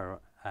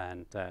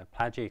and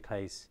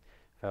plagioclase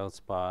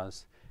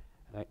feldspars.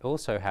 They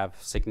also have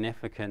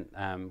significant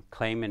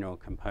clay mineral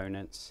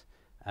components,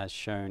 as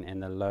shown in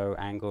the low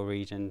angle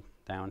region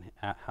down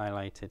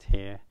highlighted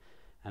here.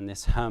 And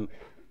this hump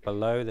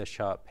below the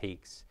sharp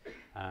peaks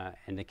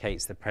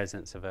indicates the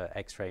presence of an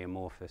X-ray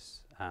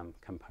amorphous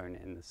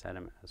component in the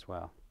sediment as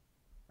well.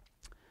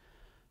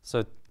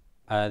 So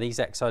these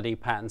XRD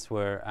patterns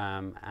were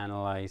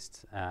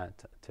analyzed to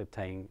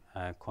obtain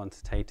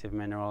quantitative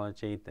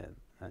mineralogy.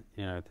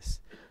 This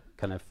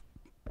kind of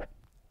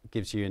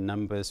gives you in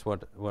numbers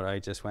what I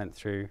just went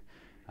through.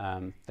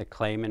 The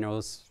clay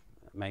minerals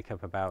make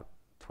up about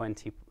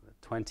 20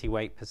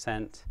 weight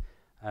percent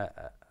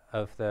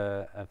of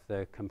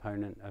the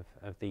component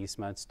of these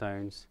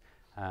mudstones.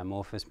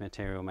 Amorphous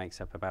material makes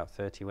up about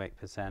 30 weight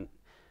percent.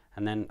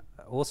 And then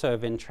also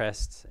of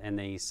interest in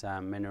these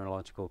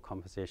mineralogical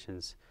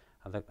compositions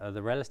are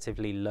the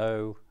relatively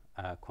low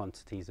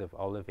quantities of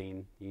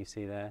olivine you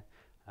see there,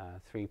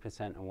 3%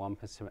 and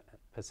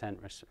 1%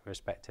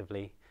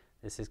 respectively.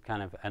 This is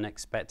kind of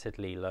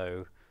unexpectedly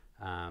low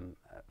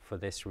for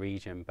this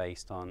region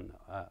based on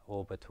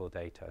orbital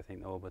data. I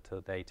think the orbital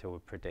data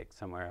would predict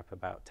somewhere up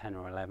about 10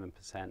 or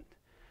 11%.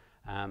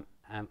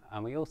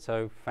 And we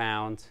also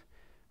found,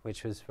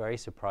 which was very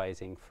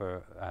surprising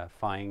for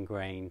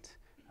fine-grained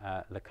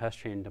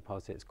lacustrine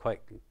deposits,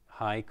 quite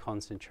high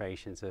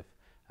concentrations of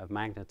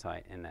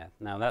magnetite in there.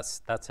 Now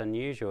that's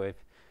unusual. If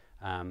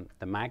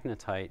the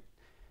magnetite,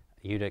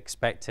 you'd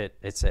expect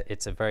it's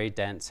a very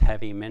dense,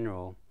 heavy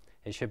mineral.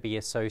 It should be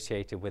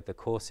associated with the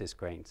coarsest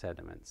grained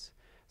sediments.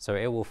 So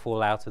it will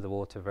fall out of the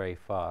water very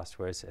fast,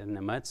 whereas in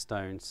the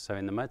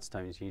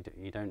mudstones,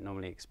 you don't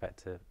normally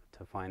expect to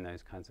find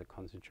those kinds of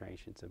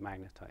concentrations of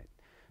magnetite.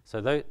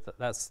 So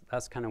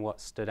that's kind of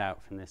what stood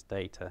out from this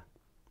data.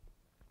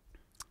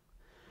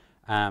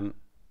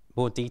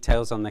 More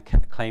details on the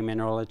clay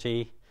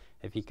mineralogy.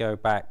 If you go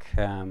back,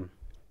 I'm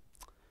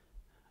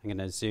going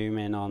to zoom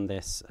in on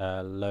this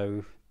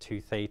low 2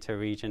 theta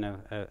region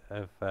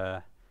of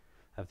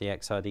the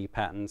XRD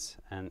patterns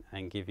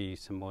and give you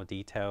some more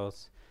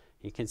details.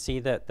 You can see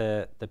that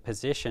the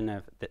position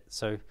of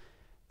so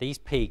these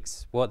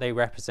peaks, what they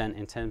represent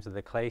in terms of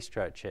the clay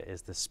structure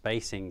is the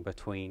spacing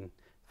between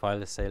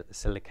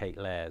phyllosilicate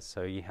layers.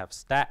 So you have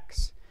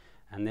stacks,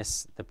 and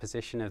the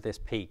position of this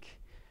peak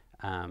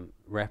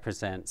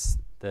represents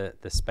the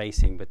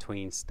spacing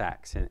between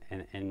stacks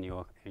in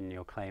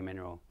your clay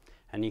mineral.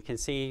 And you can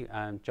see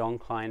John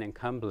Klein and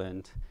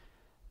Cumberland,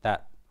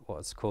 that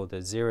what's called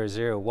the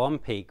 001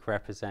 peak,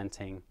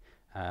 representing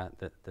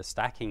the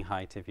stacking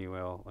height, if you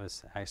will,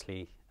 was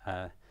actually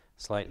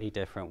slightly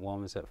different.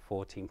 One was at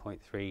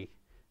 14.3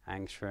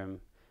 angstrom,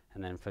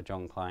 and then for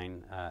John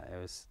Klein, it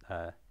was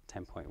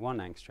 10.1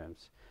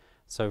 angstroms.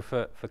 So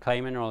for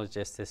clay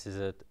mineralogists, this is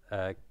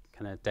a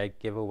kind of dead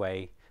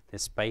giveaway.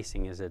 This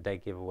spacing is a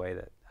dead giveaway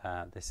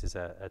that this is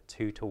a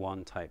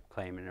 2-to-1 type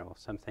clay mineral,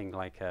 something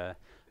like a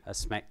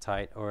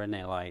smectite or an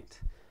illite,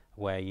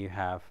 where you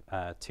have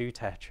two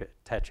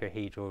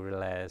tetrahedral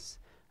layers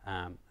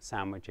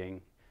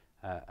sandwiching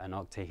an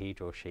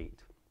octahedral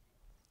sheet.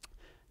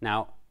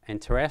 Now, in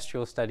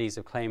terrestrial studies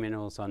of clay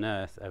minerals on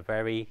Earth, a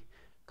very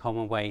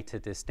common way to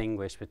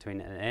distinguish between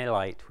an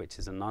illite, which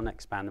is a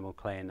non-expandable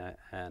clay, and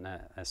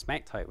a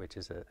smectite, which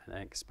is an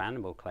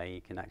expandable clay.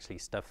 You can actually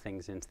stuff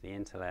things into the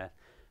interlayer,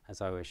 as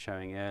I was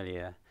showing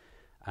earlier.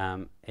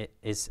 It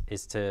is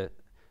to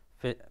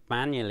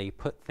manually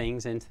put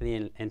things into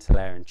the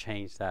interlayer and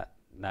change that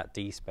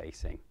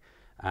despacing.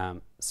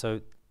 So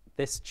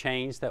this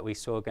change that we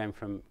saw going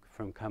from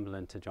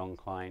Cumberland to John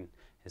Klein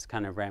is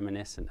kind of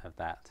reminiscent of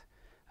that.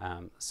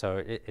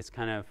 So it's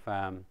kind of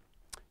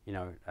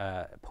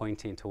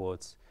pointing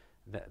towards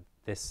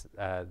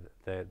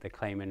the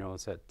clay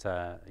minerals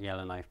at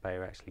Yellowknife Bay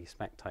are actually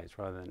smectites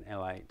rather than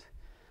illite.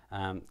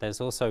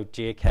 There's also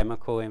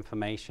geochemical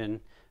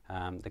information.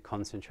 The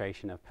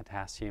concentration of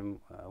potassium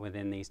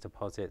within these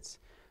deposits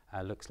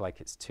looks like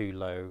it's too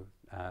low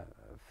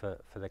for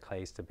the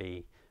clays to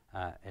be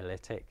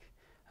illitic.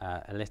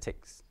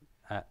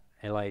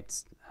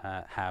 Illites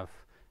have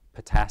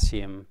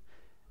potassium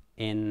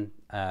in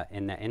their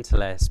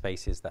interlayer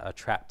spaces that are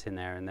trapped in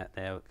there, and that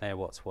they're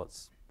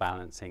what's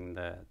balancing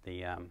the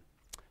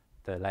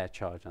layer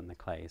charge on the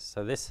clays.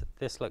 So this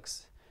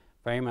looks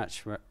very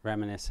much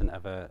reminiscent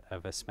of a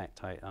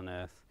smectite on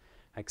Earth,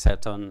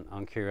 except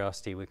on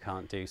Curiosity we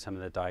can't do some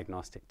of the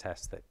diagnostic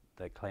tests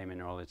that clay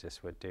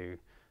mineralogists would do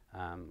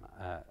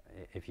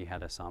if you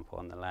had a sample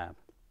in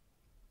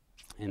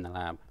the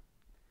lab.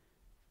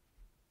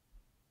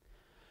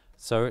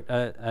 So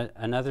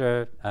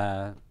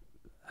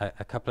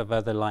a couple of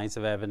other lines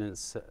of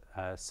evidence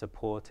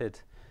supported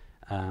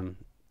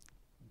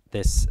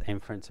this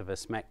inference of a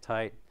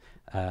smectite.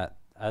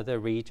 Other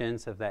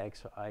regions of the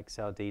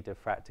XLD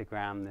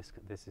diffractogram,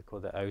 this is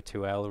called the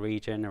O2L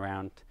region,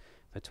 around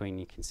between,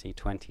 you can see,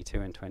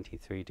 22 and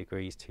 23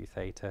 degrees 2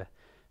 theta.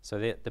 So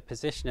the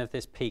position of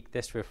this peak,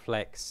 this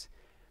reflects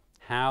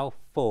how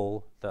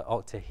full the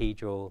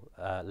octahedral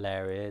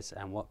layer is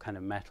and what kind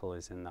of metal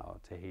is in the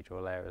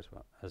octahedral layer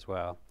as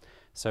well.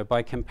 So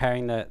by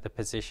comparing the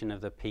position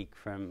of the peak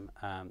from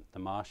the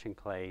Martian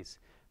clays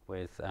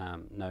with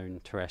known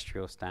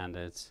terrestrial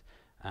standards,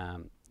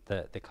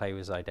 the clay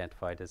was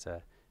identified as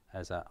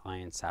a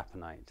iron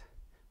saponite.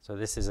 So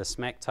this is a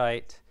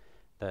smectite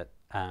that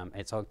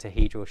its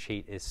octahedral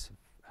sheet is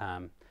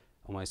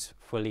almost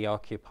fully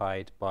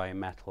occupied by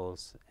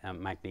metals,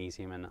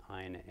 magnesium and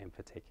iron in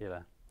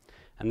particular.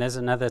 And there's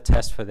another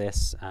test for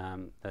this.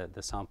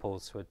 The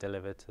samples were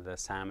delivered to the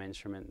SAM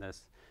instrument,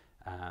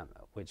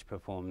 which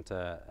performed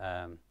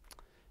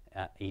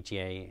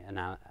EGA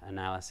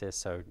analysis.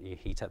 So you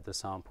heat up the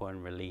sample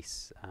and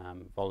release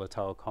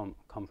volatile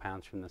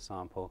compounds from the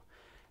sample.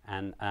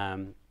 And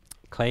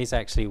clays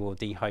actually will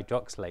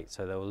dehydroxylate,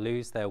 so they'll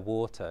lose their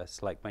water.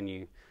 It's like when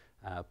you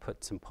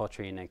put some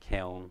pottery in a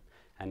kiln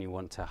and you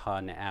want to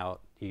harden it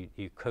out,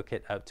 you cook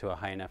it up to a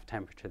high enough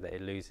temperature that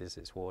it loses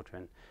its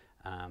water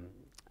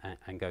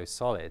and goes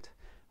solid.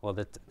 Well,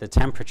 the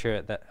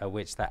temperature at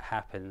which that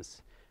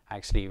happens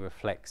actually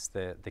reflects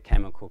the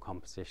chemical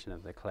composition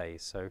of the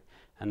clays. So,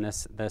 and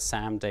the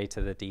SAM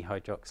data, the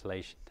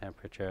dehydroxylation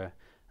temperature,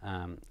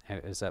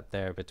 it was up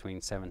there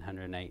between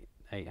 700 and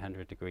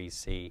 800 degrees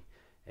C,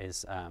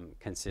 is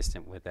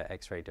consistent with the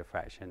X-ray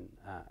diffraction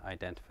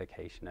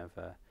identification of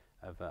a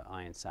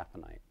iron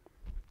saponite.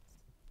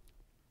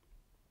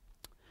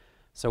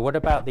 So what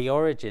about the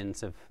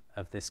origins of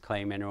this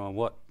clay mineral, and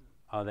what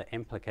are the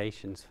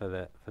implications for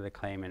the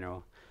clay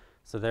mineral?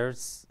 So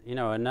there's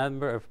a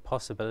number of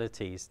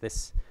possibilities.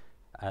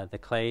 The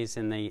clays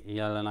in the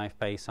Yellowknife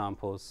Bay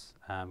samples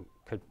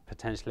could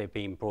potentially have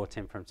been brought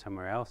in from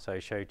somewhere else. So I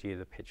showed you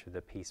the picture of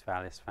the Peace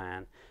Vallis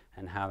fan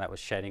and how that was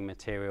shedding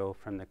material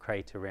from the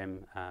crater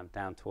rim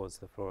down towards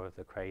the floor of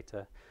the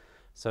crater.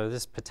 So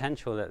there's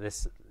potential that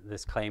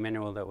this clay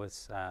mineral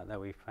that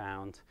we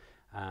found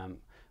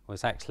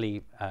was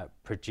actually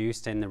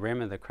produced in the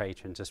rim of the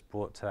crater and just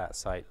brought to that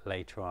site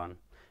later on.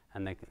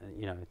 And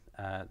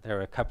there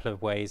are a couple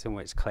of ways in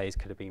which clays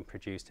could have been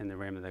produced in the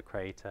rim of the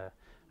crater.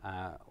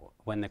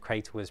 When the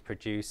crater was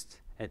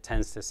produced, it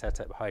tends to set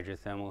up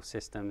hydrothermal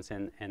systems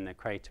in the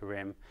crater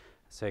rim,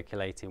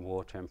 circulating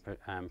water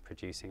and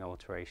producing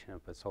alteration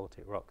of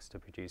basaltic rocks to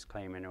produce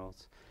clay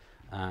minerals.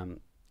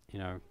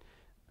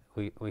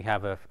 We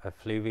have a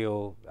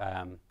fluvial,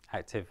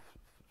 active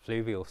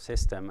fluvial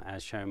system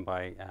as shown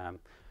by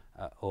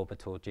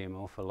orbital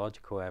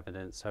geomorphological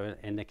evidence. So it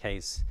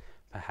indicates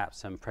perhaps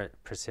some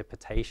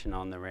precipitation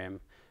on the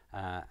rim,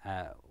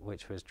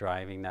 which was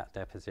driving that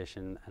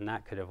deposition, and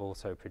that could have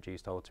also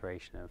produced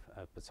alteration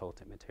of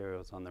basaltic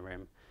materials on the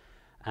rim.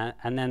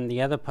 And then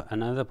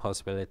another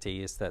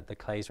possibility is that the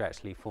clays are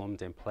actually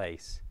formed in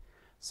place.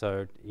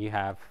 So you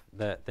have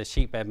the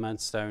sheetbed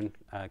mudstone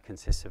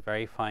consists of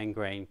very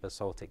fine-grained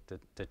basaltic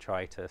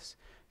detritus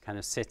kind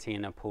of sitting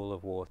in a pool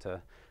of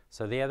water.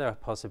 So the other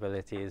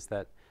possibility is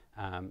that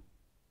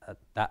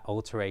that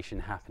alteration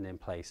happened in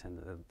place and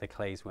the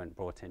clays weren't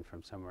brought in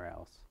from somewhere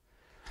else.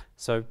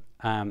 So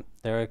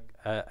there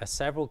are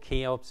several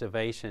key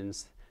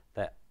observations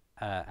that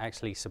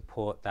actually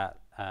support that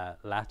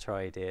latter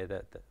idea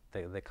that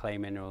the clay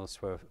minerals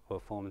were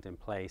formed in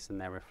place and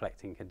they're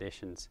reflecting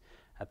conditions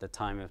at the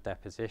time of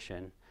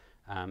deposition.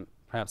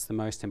 Perhaps the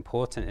most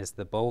important is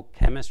the bulk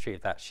chemistry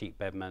of that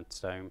sheetbed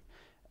mudstone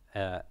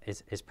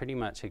is pretty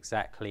much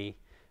exactly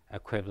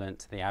equivalent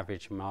to the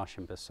average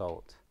Martian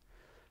basalt.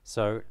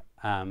 So,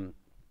 you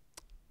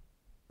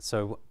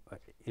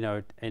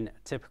know, in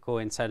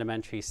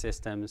sedimentary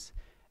systems,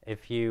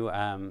 if you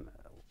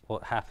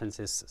what happens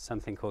is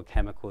something called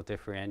chemical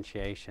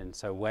differentiation.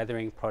 So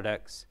weathering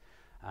products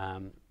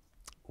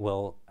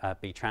will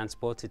be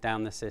transported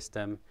down the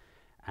system,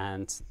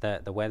 and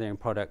the weathering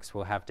products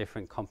will have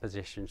different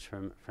compositions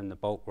from the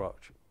bulk rock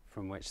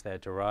from which they're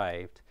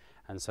derived,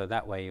 and so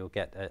that way you'll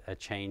get a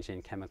change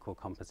in chemical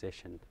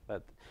composition.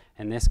 But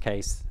in this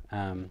case,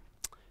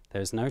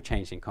 there's no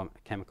change in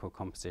chemical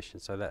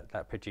composition, so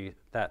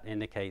that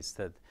indicates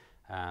that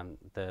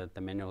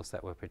the minerals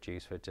that were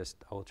produced were just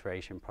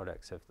alteration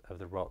products of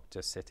the rock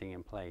just sitting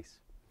in place.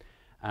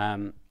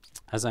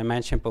 As I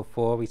mentioned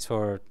before, we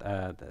saw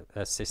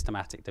a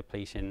systematic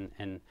depletion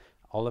in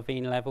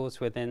olivine levels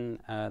within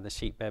the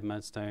sheetbed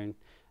mudstone,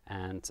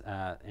 and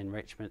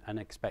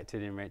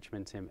unexpected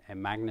enrichment in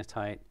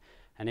magnetite.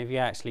 And if you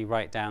actually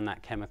write down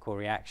that chemical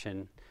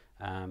reaction,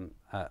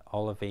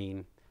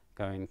 olivine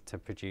going to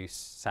produce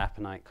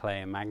saponite,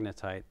 clay, and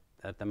magnetite,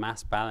 the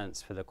mass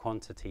balance for the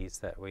quantities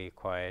that we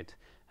acquired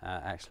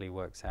actually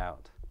works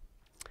out.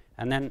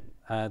 And then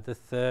the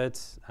third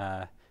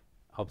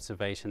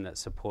observation that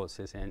supports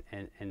this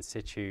in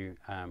situ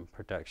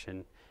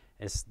production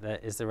is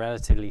the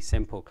relatively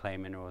simple clay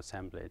mineral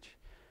assemblage.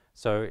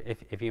 So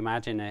if you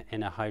imagine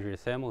in a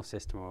hydrothermal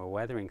system or a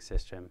weathering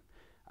system,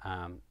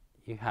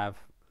 you have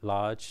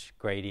large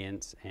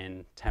gradients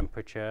in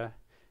temperature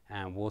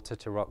and water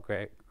to rock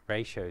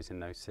ratios in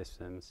those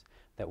systems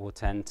that will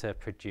tend to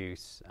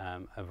produce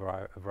a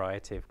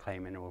variety of clay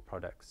mineral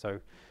products. So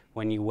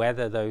when you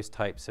weather those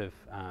types of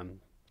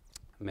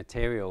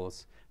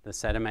materials, the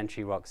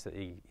sedimentary rocks that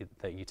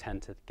you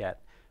tend to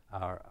get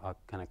are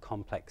kind of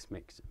complex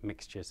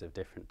mixtures of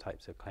different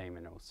types of clay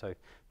minerals. So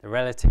the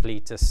relatively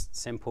just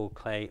simple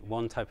clay,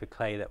 one type of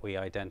clay that we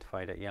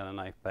identified at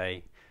Yellowknife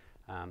Bay,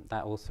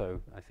 that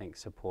also, I think,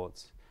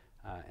 supports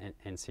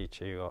in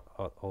situ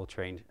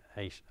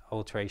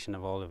alteration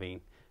of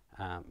olivine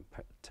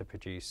to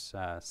produce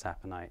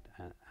saponite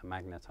and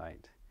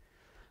magnetite.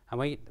 And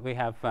we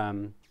have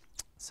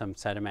some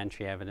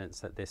sedimentary evidence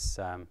that this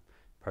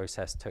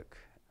process took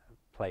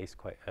place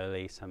quite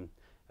early, some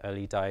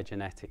early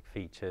diagenetic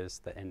features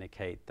that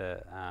indicate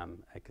the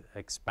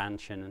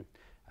expansion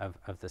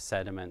of the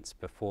sediments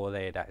before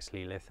they had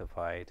actually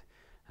lithified.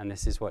 And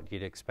this is what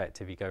you'd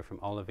expect if you go from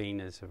olivine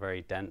as a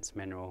very dense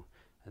mineral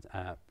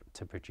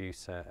to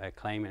produce a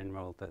clay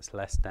mineral that's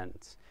less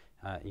dense.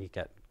 You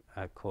get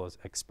cause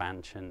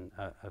expansion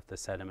of the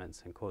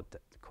sediments and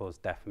cause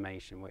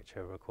deformation, which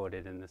are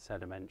recorded in the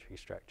sedimentary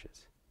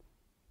structures.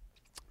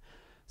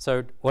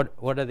 So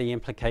what are the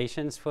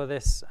implications for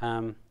this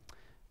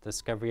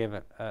discovery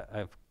of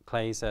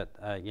clays at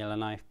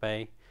Yellowknife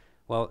Bay?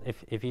 Well,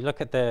 if you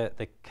look at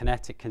the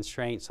kinetic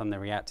constraints on the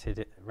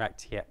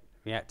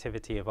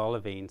reactivity of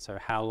olivine, so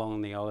how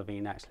long the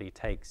olivine actually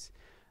takes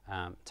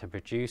to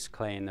produce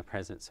clay in the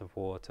presence of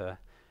water,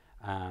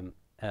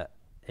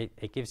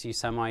 it gives you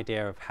some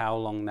idea of how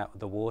long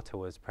the water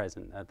was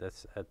present at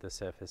the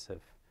surface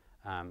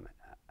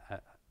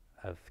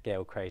of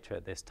Gale Crater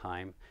at this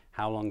time.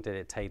 How long did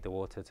it take the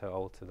water to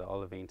alter the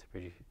olivine to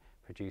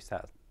produce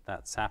that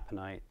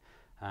saponite?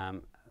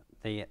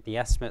 The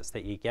estimates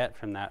that you get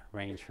from that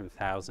range from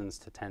thousands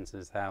to tens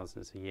of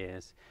thousands of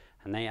years,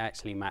 and they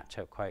actually match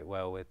up quite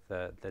well with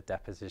the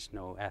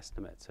depositional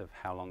estimates of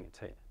how long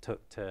it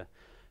took to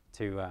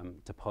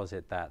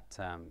deposit that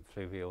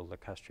fluvial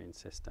lacustrine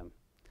system.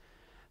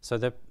 So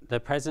the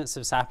presence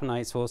of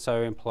saponites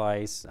also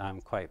implies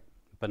quite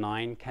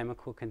benign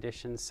chemical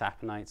conditions.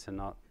 Saponites are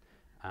not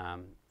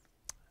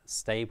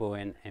stable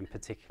in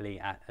particularly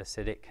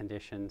acidic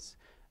conditions.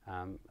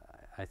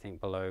 I think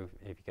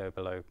if you go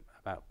below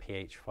about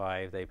pH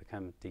 5, they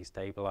become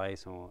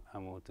destabilized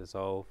and will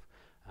dissolve.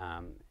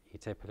 You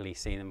typically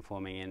see them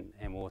forming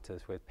in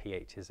waters with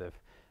pHs of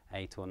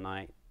 8 or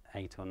 9.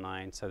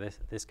 So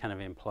this kind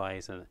of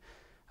implies an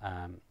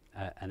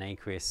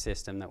aqueous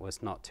system that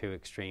was not too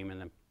extreme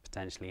and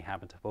potentially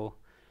habitable.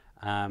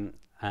 And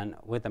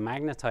with the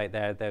magnetite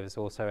there was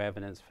also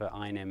evidence for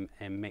iron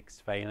in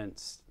mixed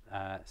valence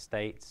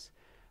states.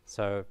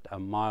 So a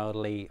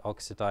mildly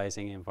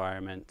oxidizing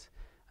environment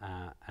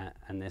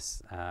and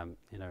this,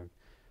 you know,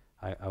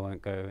 I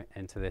won't go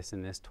into this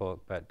in this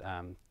talk, but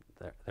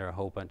there are a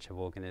whole bunch of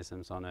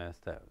organisms on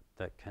Earth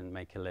that can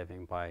make a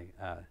living by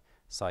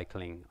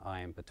cycling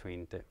iron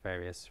between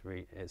various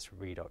its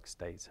redox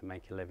states and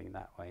make a living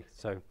that way.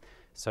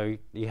 So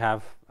you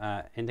have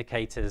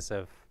indicators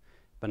of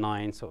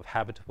benign sort of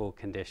habitable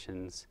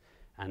conditions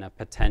and a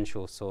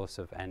potential source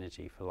of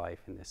energy for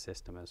life in this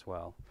system as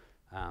well,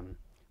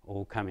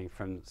 all coming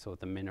from sort of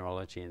the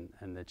mineralogy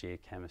and the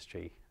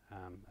geochemistry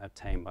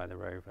obtained by the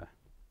rover.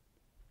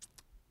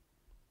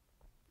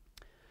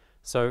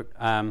 So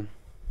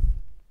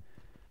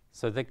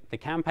the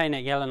campaign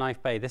at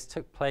Yellowknife Bay, this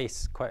took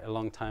place quite a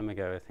long time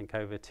ago, I think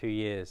over 2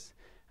 years.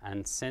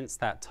 And since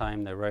that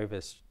time, the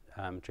rover's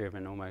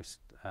driven almost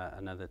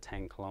another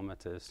 10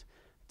 kilometers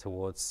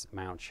towards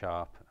Mount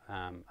Sharp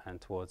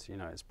and towards, you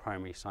know, its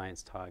primary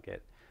science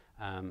target.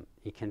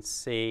 You can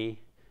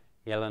see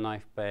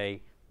Yellowknife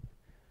Bay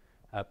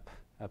up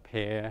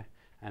here.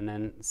 And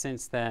then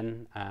since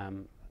then,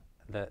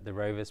 the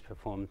rover's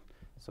performed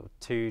sort of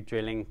 2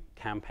 drilling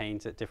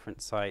campaigns at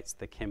different sites,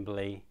 the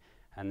Kimberley,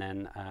 and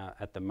then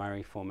at the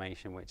Murray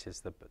Formation, which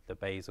is the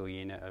basal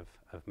unit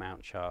of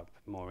Mount Sharp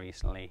more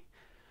recently.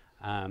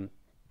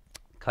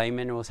 Clay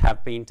minerals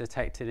have been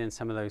detected in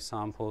some of those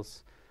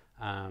samples,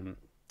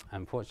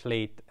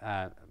 unfortunately,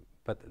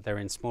 but they're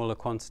in smaller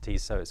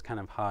quantities, so it's kind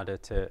of harder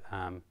to,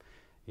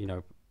 you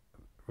know,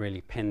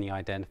 really pin the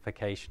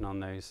identification on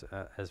those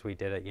as we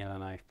did at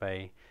Yellowknife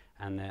Bay.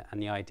 And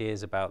the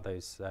ideas about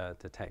those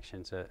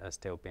detections are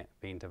still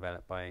being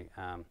developed by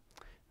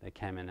the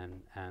Chemin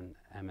and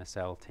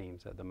MSL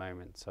teams at the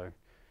moment. So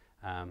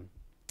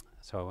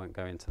so I won't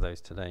go into those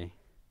today.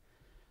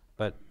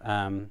 But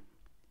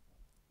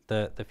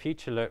the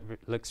future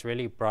looks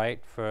really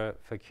bright for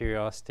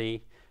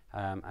Curiosity.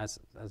 As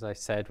I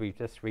said, we've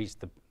just reached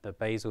the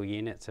basal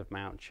units of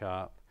Mount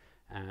Sharp,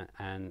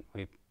 and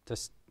we've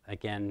just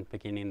again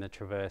beginning the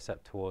traverse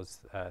up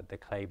towards the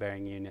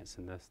clay-bearing units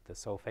and the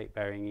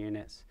sulfate-bearing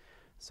units.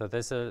 So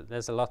there's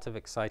a lot of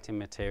exciting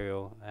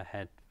material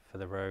ahead for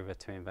the rover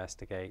to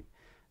investigate,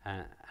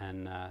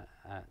 and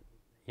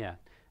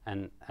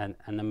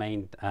the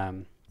main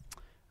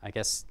I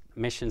guess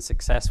mission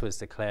success was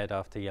declared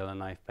after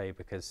Yellowknife Bay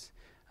because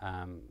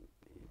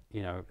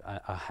you know,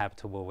 a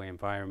habitable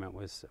environment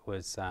was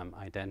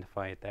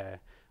identified there.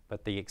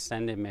 But the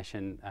extended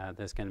mission,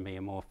 there's going to be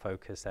a more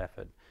focused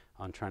effort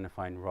on trying to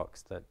find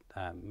rocks that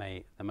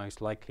the most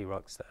likely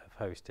rocks that have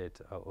hosted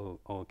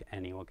or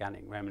any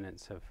organic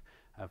remnants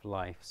of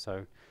life.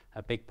 So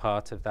a big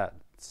part of that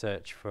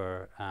search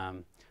for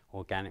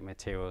organic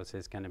materials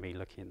is going to be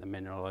looking at the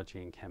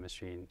mineralogy and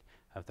chemistry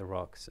of the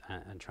rocks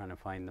and trying to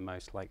find the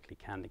most likely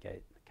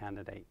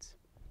candidates.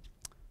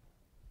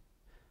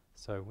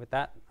 So with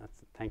that,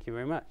 thank you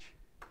very much.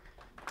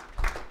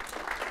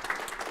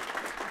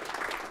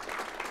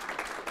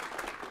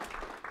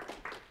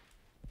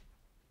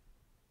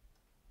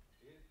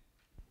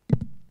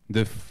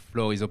 The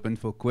floor is open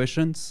for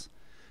questions.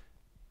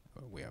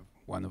 We have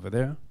one over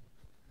there.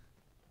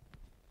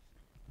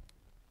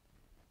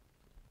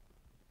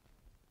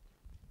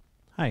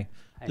 Hi.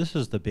 This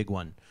is the big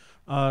one.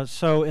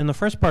 So in the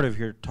first part of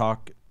your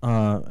talk,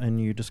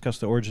 and you discussed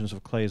the origins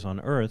of clays on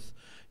Earth,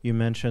 you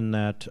mentioned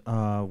that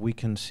we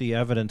can see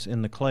evidence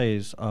in the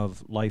clays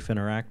of life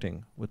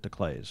interacting with the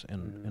clays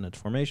in its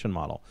formation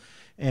model.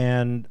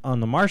 And on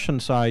the Martian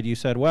side, you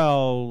said,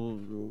 well,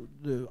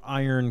 the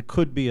iron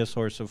could be a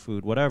source of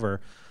food,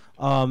 whatever.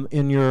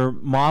 In your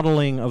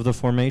modeling of the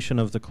formation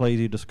of the clays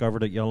you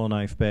discovered at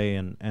Yellowknife Bay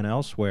and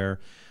elsewhere,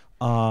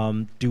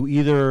 do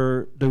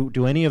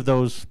any of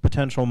those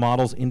potential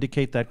models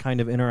indicate that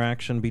kind of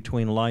interaction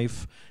between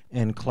life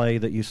and clay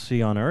that you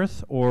see on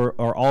Earth, or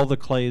are all the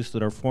clays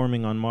that are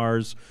forming on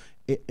Mars,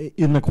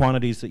 in the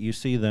quantities that you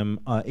see them,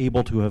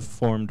 able to have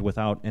formed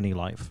without any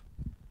life?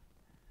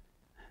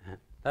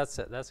 That's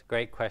a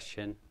great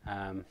question.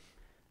 I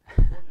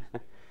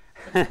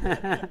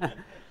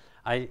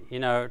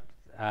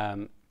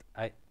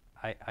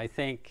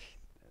think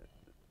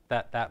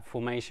that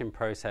formation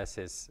process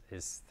is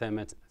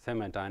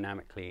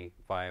thermodynamically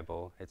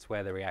viable. It's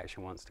where the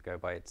reaction wants to go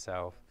by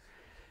itself.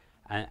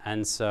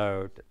 And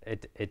so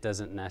it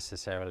doesn't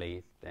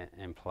necessarily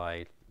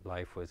imply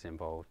life was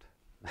involved.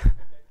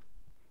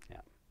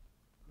 Yeah.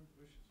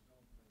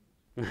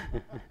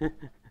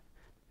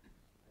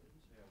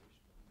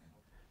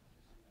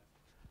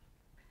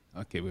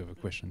 Okay, we have a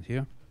question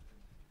here.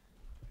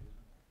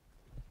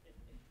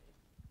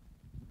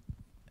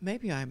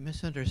 Maybe I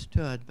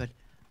misunderstood, but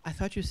I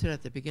thought you said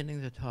at the beginning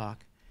of the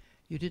talk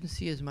you didn't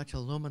see as much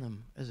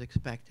aluminum as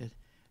expected,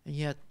 and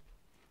yet,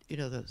 you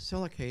know, the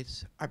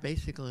silicates are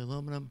basically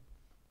aluminum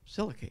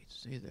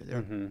silicates.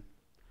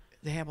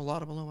 They have a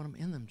lot of aluminum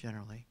in them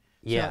generally.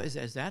 Yeah. So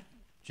is that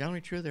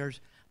generally true? There's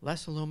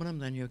less aluminum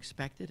than you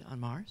expected on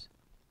Mars?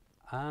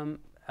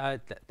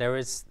 There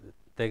is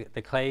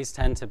the clays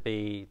tend to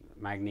be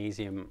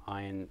magnesium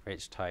iron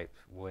rich type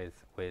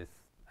with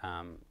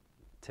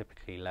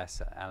typically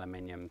less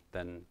aluminium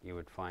than you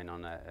would find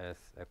on an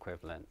Earth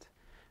equivalent.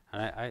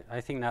 And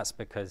I think that's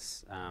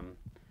because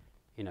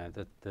you know,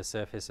 the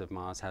surface of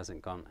Mars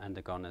hasn't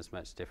undergone as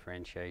much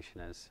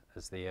differentiation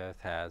as the Earth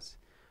has.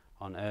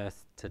 On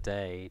Earth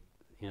today,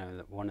 you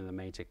know, one of the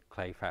major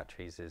clay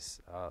factories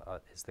is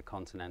the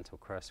continental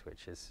crust,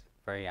 which is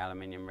very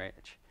aluminium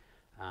rich,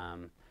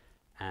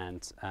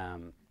 and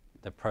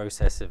the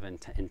process of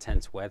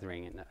intense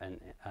weathering and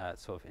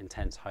sort of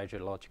intense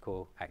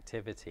hydrological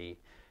activity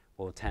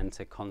will tend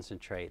to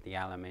concentrate the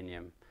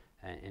aluminium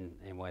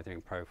in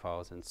weathering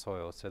profiles and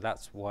soil. So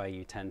that's why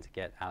you tend to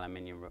get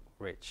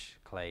aluminium-rich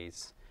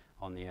clays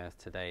on the Earth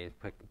today,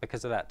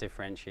 because of that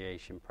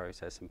differentiation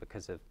process and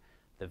because of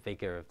the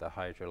vigor of the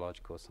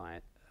hydrological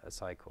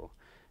cycle.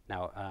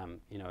 Now,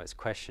 you know, it's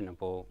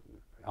questionable.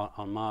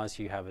 On Mars,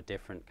 you have a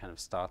different kind of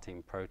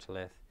starting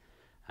protolith,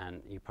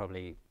 and you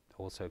probably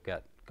also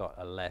got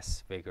a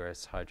less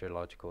vigorous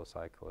hydrological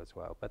cycle as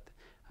well. But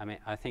I mean,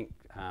 I think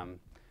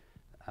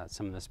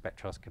some of the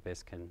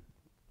spectroscopists can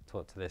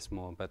talk to this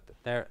more, but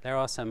there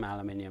are some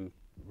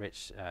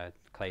aluminium-rich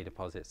clay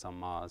deposits on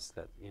Mars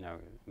that, you know,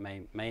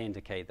 may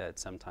indicate that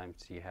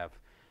sometimes you have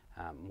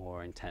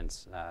more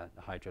intense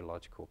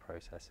hydrological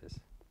processes.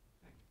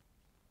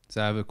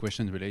 So I have a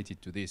question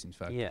related to this, in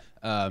fact. Yeah.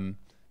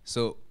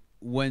 So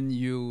when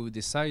you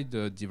decide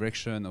the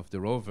direction of the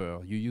rover,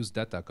 you use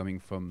data coming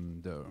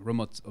from the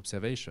remote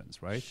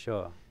observations, right?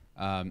 Sure.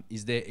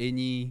 Is there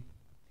any,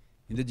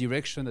 in the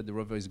direction that the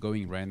rover is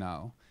going right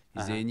now,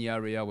 is there any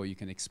area where you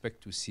can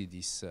expect to see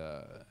this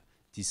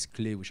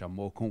clay which are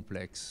more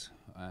complex?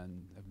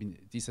 And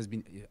this has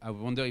been. I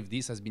wonder if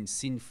this has been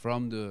seen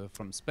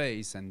from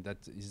space, and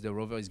that is the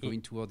rover is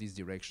going toward this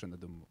direction at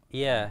the moment.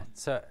 Yeah.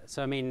 So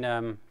I mean,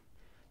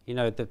 you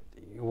know,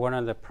 one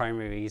of the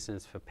primary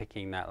reasons for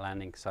picking that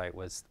landing site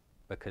was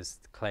because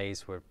the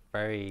clays were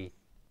very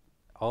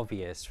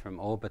obvious from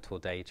orbital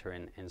data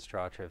in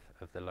strata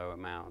of the lower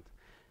mount.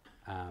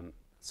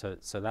 So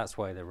that's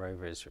why the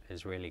rover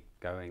is really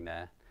going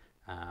there.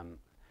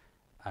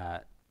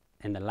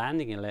 In the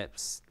landing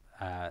ellipse,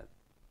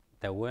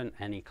 there weren't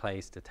any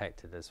clays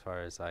detected as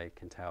far as I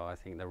can tell. I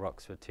think the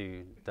rocks were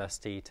too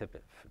dusty to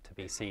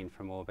be seen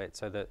from orbit.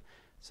 So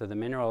the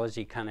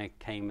mineralogy kind of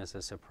came as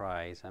a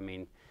surprise. I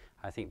mean,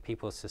 I think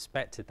people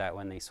suspected that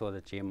when they saw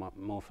the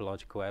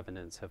geomorphological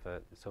evidence of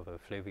a sort of a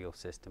fluvial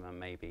system and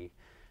maybe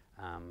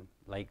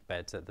lake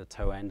beds at the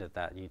toe end of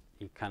that. You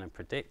kind of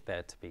predict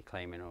there to be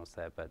clay minerals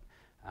there, but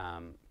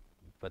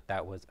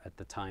that was, at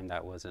the time,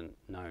 that wasn't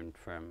known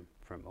from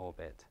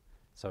orbit.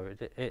 So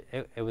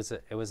it was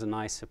a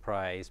nice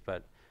surprise,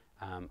 but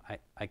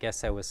I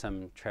guess there was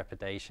some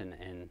trepidation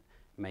in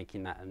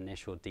making that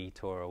initial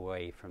detour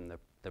away from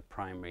the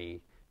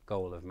primary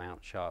goal of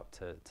Mount Sharp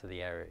to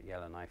the area at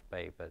Yellowknife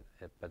Bay, but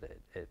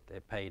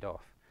it paid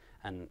off,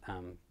 and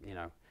you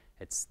know,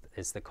 it's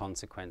the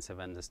consequence of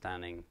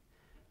understanding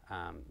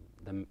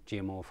the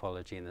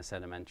geomorphology and the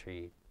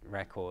sedimentary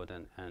record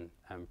and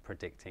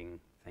predicting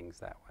things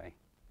that way.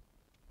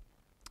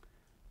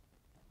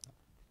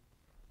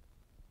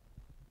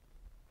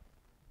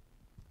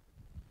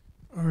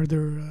 Are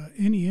there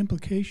any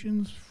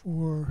implications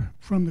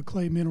from the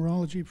clay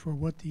mineralogy for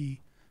what the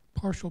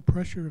partial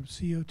pressure of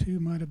CO2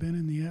 might have been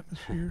in the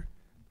atmosphere?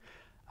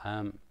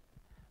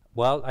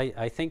 Well,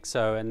 I think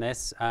so, and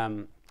this,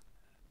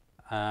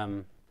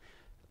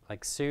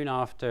 like soon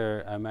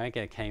after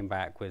Omega came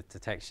back with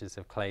detections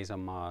of clays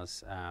on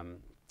Mars, I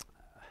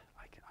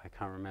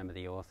can't remember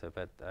the author,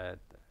 but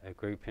a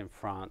group in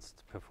France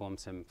performed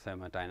some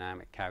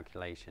thermodynamic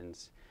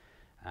calculations,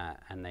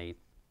 and they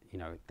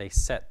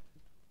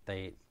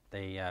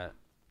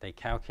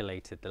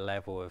calculated the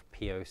level of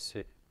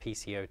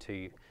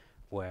PCO2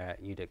 where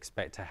you'd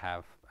expect to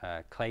have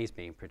clays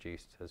being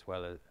produced, as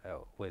well as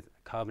with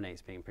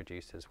carbonates being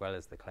produced, as well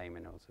as the clay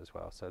minerals as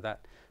well. So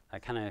that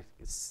kind of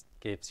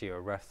gives you a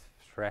rough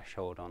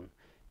threshold on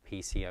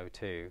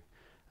PCO2.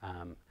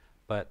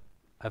 But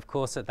of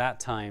course, at that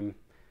time,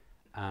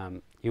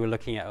 you were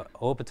looking at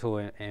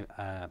orbital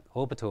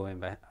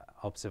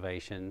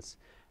observations,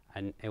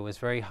 and it was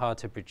very hard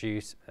to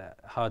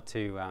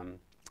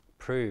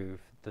prove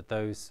that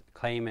those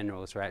clay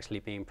minerals were actually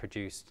being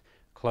produced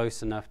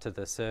close enough to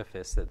the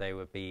surface that they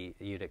would be,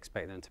 you'd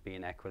expect them to be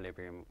in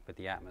equilibrium with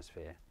the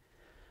atmosphere.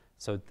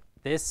 So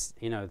this,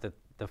 you know,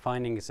 the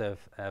findings of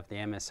the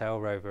MSL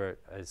rover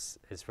is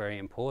very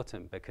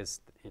important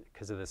because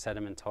of the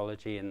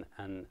sedimentology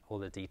and all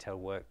the detailed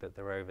work that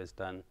the rover's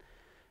done,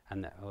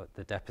 and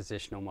the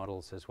depositional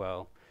models as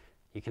well.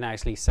 You can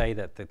actually say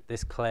that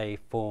this clay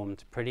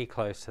formed pretty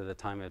close to the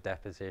time of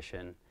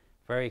deposition,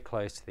 very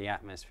close to the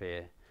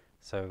atmosphere.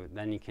 So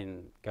then you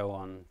can go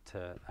on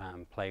to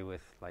play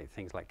with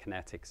things like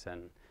kinetics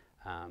and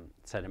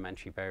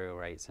sedimentary burial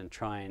rates and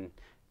try and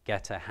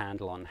get a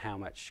handle on how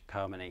much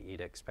carbonate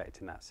you'd expect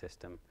in that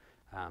system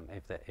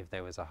if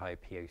there was a high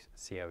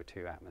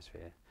CO2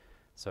 atmosphere.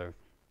 So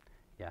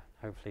yeah,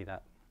 hopefully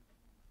that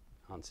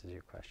answers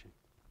your question.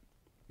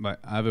 But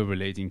I have a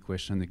relating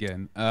question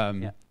again.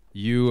 Yeah.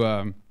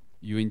 You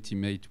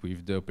intimate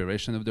with the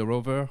operation of the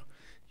rover.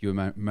 You're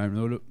a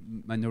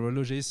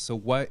mineralogist, so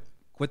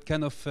what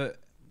kind of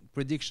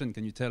prediction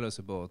can you tell us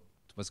about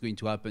what's going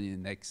to happen in the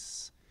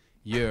next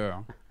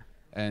year?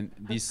 And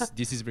this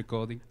is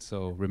recording,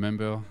 so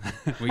remember,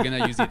 we're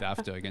gonna use it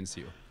after against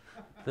you.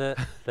 The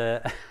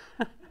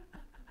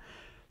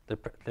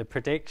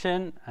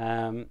prediction.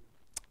 I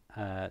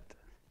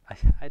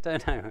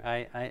don't know.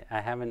 I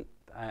haven't.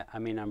 I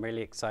mean, I'm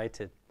really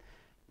excited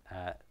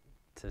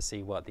to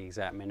see what the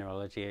exact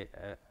mineralogy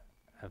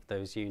of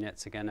those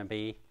units are going to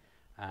be.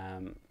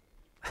 I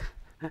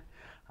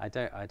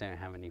don't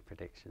have any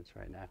predictions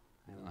right now.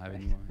 You don't have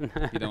any more?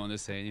 You don't want to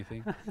say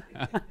anything?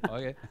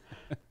 Okay.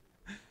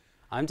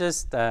 I'm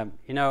just,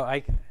 you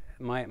know,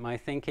 my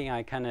thinking,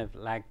 I kind of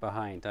lag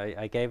behind.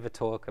 I gave a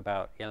talk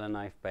about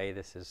Yellowknife Bay.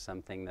 This is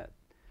something that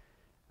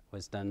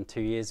was done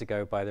 2 years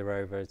ago by the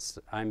rover.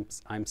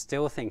 I'm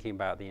still thinking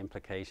about the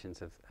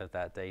implications of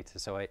that data.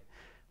 So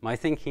my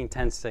thinking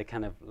tends to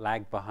kind of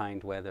lag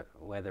behind where the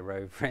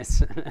rover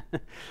is.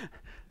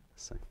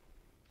 So.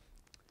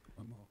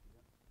 One more.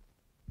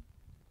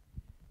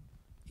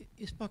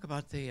 You spoke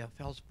about the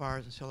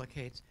feldspars and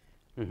silicates.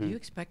 Mm-hmm. Do you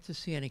expect to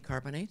see any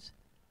carbonates?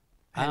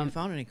 Have you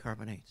found any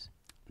carbonates?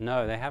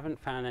 No, they haven't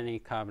found any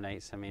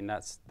carbonates. I mean,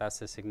 that's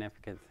a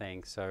significant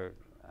thing. So,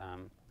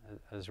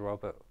 as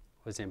Robert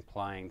was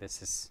implying,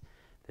 this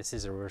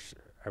is a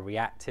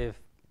reactive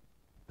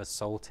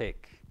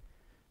basaltic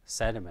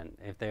sediment.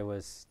 If there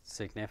was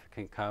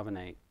significant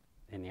carbonate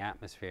in the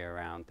atmosphere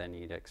around, then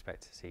you'd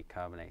expect to see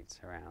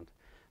carbonates around.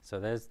 So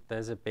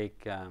there's a big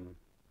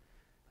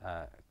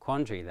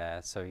quandary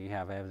there. So you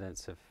have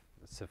evidence of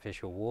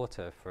sufficient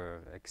water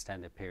for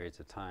extended periods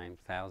of time,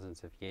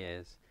 thousands of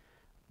years,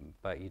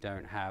 but you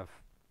don't have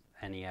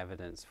any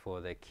evidence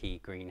for the key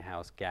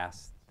greenhouse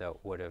gas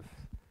that would have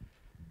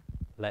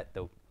let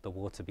the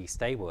water be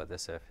stable at the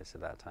surface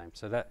at that time.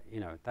 So that, you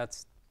know,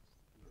 that's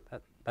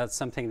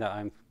something that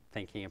I'm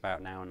thinking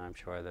about now, and I'm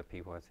sure other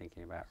people are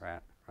thinking about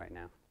right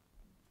now.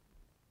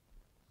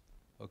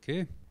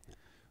 Okay.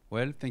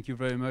 Well, thank you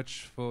very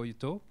much for your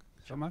talk,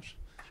 Shamash.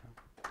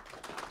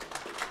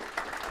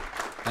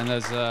 And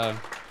as a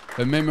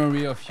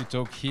memory of your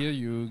talk here,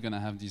 you're going to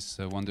have this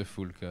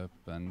wonderful cup,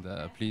 and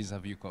please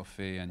have your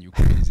coffee and your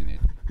cookies in it.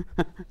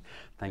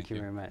 Thank you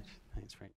very much. Thanks, Frank.